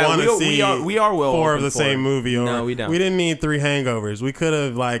don't want to see we are well 4 of the same movie. Or no, we don't. We didn't need 3 Hangovers. We could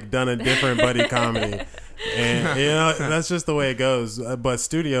have like done a different buddy comedy. And you know, that's just the way it goes. But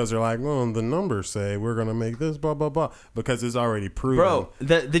studios are like, well, the numbers say we're gonna make this, blah blah blah, because it's already proven. Bro,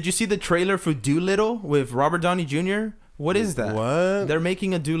 did you see the trailer for Doolittle with Robert Downey Jr.? What is that? What? They're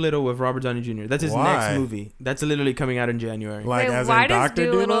making a Doolittle with Robert Downey Jr. That's his next movie. That's literally coming out in January. Like, as in Dr.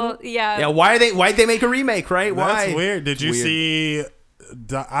 Doolittle? Yeah. Why'd they make a remake, right? Why? That's weird. Did you see?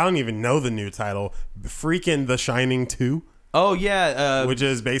 I don't even know the new title. Freaking The Shining 2. Oh yeah, which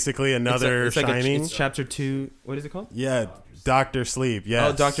is basically another Shining. It's chapter 2. What is it called? Yeah, Dr. Sleep.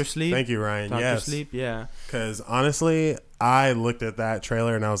 Yes. Oh, Dr. Sleep. Thank you, Ryan. Dr. Sleep. Yeah. Because honestly, I looked at that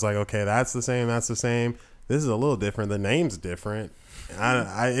trailer and I was like, okay, that's the same. That's the same. This is a little different. The name's different.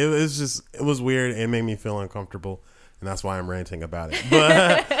 It was weird. It made me feel uncomfortable, and that's why I'm ranting about it.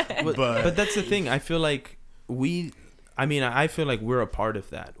 But but that's the thing. I feel like I mean, I feel like we're a part of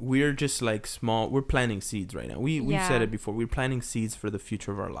that. We're just like we're planting seeds right now. We've said it before. We're planting seeds for the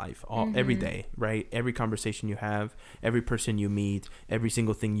future of our life every day, right? Every conversation you have, every person you meet, every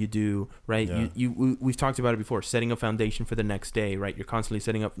single thing you do, right? Yeah. We've talked about it before, setting a foundation for the next day, right? You're constantly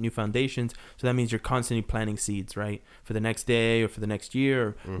setting up new foundations. So that means you're constantly planting seeds, right? For the next day or for the next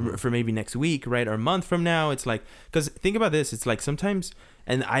year or for maybe next week, right? Or a month from now. It's like, because think about this. It's like sometimes,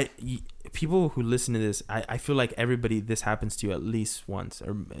 and people who listen to this, I feel like this happens to you at least once,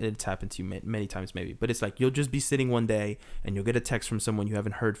 or it's happened to you many times maybe, but it's like you'll just be sitting one day and you'll get a text from someone you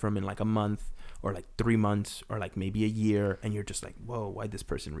haven't heard from in like a month or like 3 months or like maybe a year, and you're just like, whoa, why'd this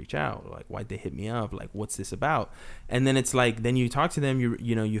person reach out? Like, why'd they hit me up? Like, what's this about? And then it's like, then you talk to them,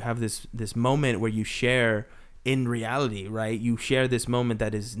 you have this moment where you share in reality, right? You share this moment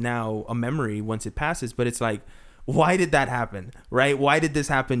that is now a memory once it passes, but it's like, why did that happen, right? Why did this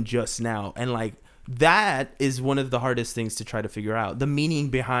happen just now? And like, that is one of the hardest things to try to figure out, the meaning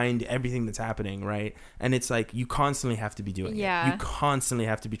behind everything that's happening, right? And it's like, you constantly have to be doing it. You constantly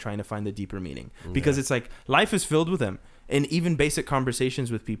have to be trying to find the deeper meaning, because it's like, life is filled with them. And even basic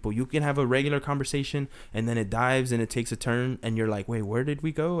conversations with people, you can have a regular conversation and then it dives and it takes a turn and you're like, wait, where did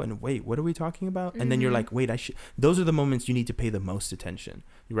we go? And wait, what are we talking about? And then you're like, wait, those are the moments you need to pay the most attention,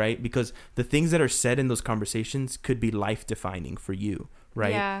 right? Because the things that are said in those conversations could be life defining for you,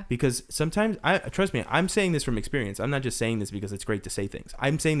 right? Yeah. Because sometimes, trust me, I'm saying this from experience. I'm not just saying this because it's great to say things.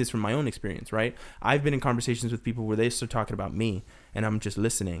 I'm saying this from my own experience, right? I've been in conversations with people where they start talking about me and I'm just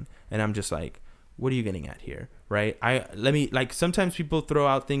listening and I'm just like, what are you getting at here, right? Sometimes people throw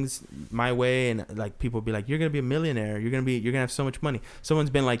out things my way and like people be like, you're gonna be a millionaire, you're gonna have so much money.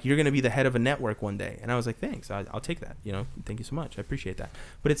 Someone's been like, you're gonna be the head of a network one day, and I was like, thanks, I'll take that, thank you so much, I appreciate that.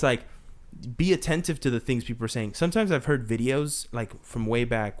 But it's like, be attentive to the things people are saying. Sometimes I've heard videos like from way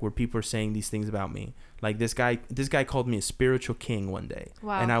back where people are saying these things about me. Like this guy called me a spiritual king one day.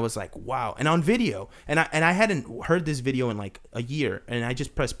 Wow. And I was like, wow. And on video. And I hadn't heard this video in like a year. And I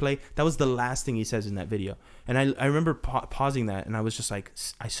just pressed play. That was the last thing he says in that video. And I remember pausing that. And I was just like,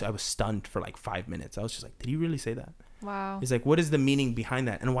 I was stunned for like 5 minutes. I was just like, did he really say that? Wow. He's like, what is the meaning behind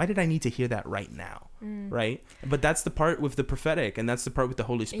that? And why did I need to hear that right now? Right? But that's the part with the prophetic, and that's the part with the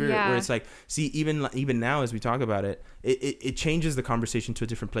Holy Spirit, where it's like, see, even now as we talk about it, it changes the conversation to a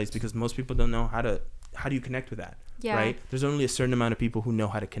different place, because most people don't know how do you connect with that? Yeah. Right? There's only a certain amount of people who know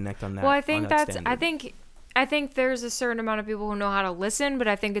how to connect on that. Well, I think there's a certain amount of people who know how to listen, but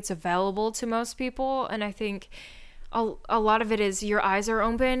I think it's available to most people, and I think a lot of it is your eyes are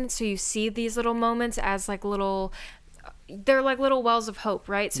open, so you see these little moments as like they're like little wells of hope,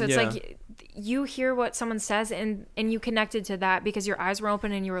 right? So it's like you hear what someone says and you connected to that because your eyes were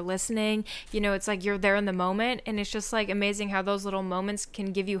open and you were listening. It's like you're there in the moment, and it's just like amazing how those little moments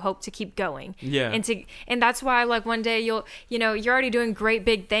can give you hope to keep going. Yeah. And that's why like one day you're already doing great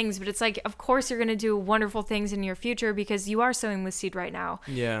big things, but it's like, of course you're going to do wonderful things in your future because you are sowing the seed right now.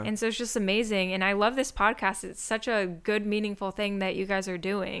 Yeah. And so it's just amazing. And I love this podcast. It's such a good, meaningful thing that you guys are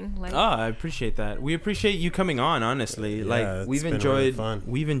doing. Like, I appreciate that. We appreciate you coming on, honestly. Like we've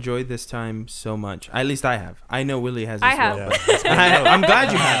enjoyed this time so much. At least I have. I know Willie has as well. Yeah. I'm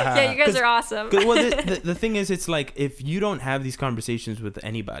glad you have. Yeah, you guys are awesome. Well, the thing is, it's like, if you don't have these conversations with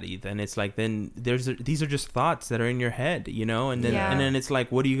anybody, then it's like, then these are just thoughts that are in your head, and then it's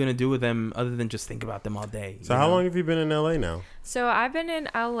like, what are you gonna do with them other than just think about them all day? So how long have you been in LA now? So I've been in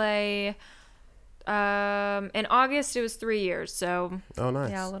LA. In August it was 3 years, so nice.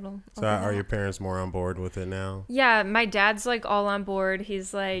 Yeah, a little. So are your parents more on board with it now? Yeah, my dad's like all on board.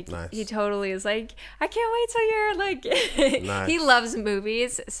 He's like, nice. He totally is like, I can't wait till you're like nice. He loves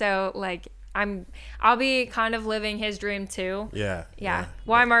movies, so like I'll be kind of living his dream too. Yeah.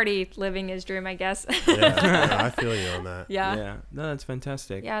 Well, I'm already living his dream, I guess. Yeah, I feel you on that. Yeah. No, that's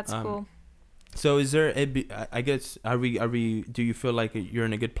fantastic. Yeah, it's cool. So is there I guess are we do you feel like you're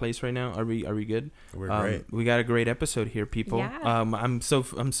in a good place right now? Are we good? We're great. We got a great episode here, people. Yeah. I'm so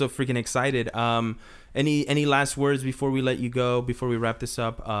freaking excited. Any last words before we let you go, before we wrap this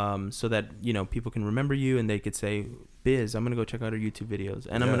up, so that people can remember you and they could say, Biz, I'm gonna go check out her YouTube videos,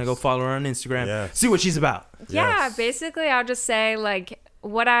 and I'm gonna go follow her on Instagram, see what she's about. Yeah, basically I'll just say like,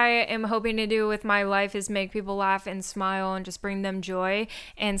 what I am hoping to do with my life is make people laugh and smile and just bring them joy.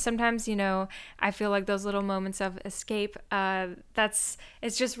 And sometimes, I feel like those little moments of escape, it's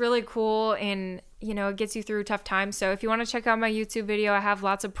just really cool, and it gets you through tough times. So if you want to check out my YouTube video, I have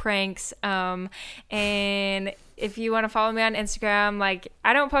lots of pranks. And if you want to follow me on Instagram, like,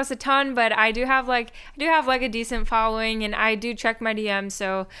 I don't post a ton, but I do have a decent following, and I do check my DMs.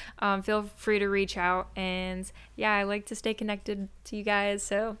 So feel free to reach out. And yeah, I like to stay connected to you guys.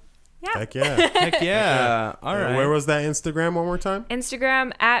 So Yeah. Heck yeah. Heck yeah. All right. Where was that Instagram one more time?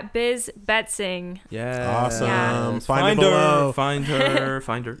 Instagram at BizBetsing. Yeah. Awesome. Yeah. Find her below. Find her.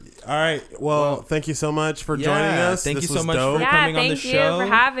 Find her. All right. Well, thank you so much for joining us. Thank this you so much dope. for coming on the show. Thank you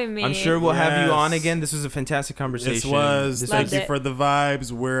for having me. I'm sure we'll have you on again. This was a fantastic conversation. This was. Thank you for the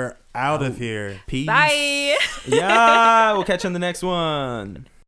vibes. We're out of here. Peace. Bye. Yeah. We'll catch you on the next one.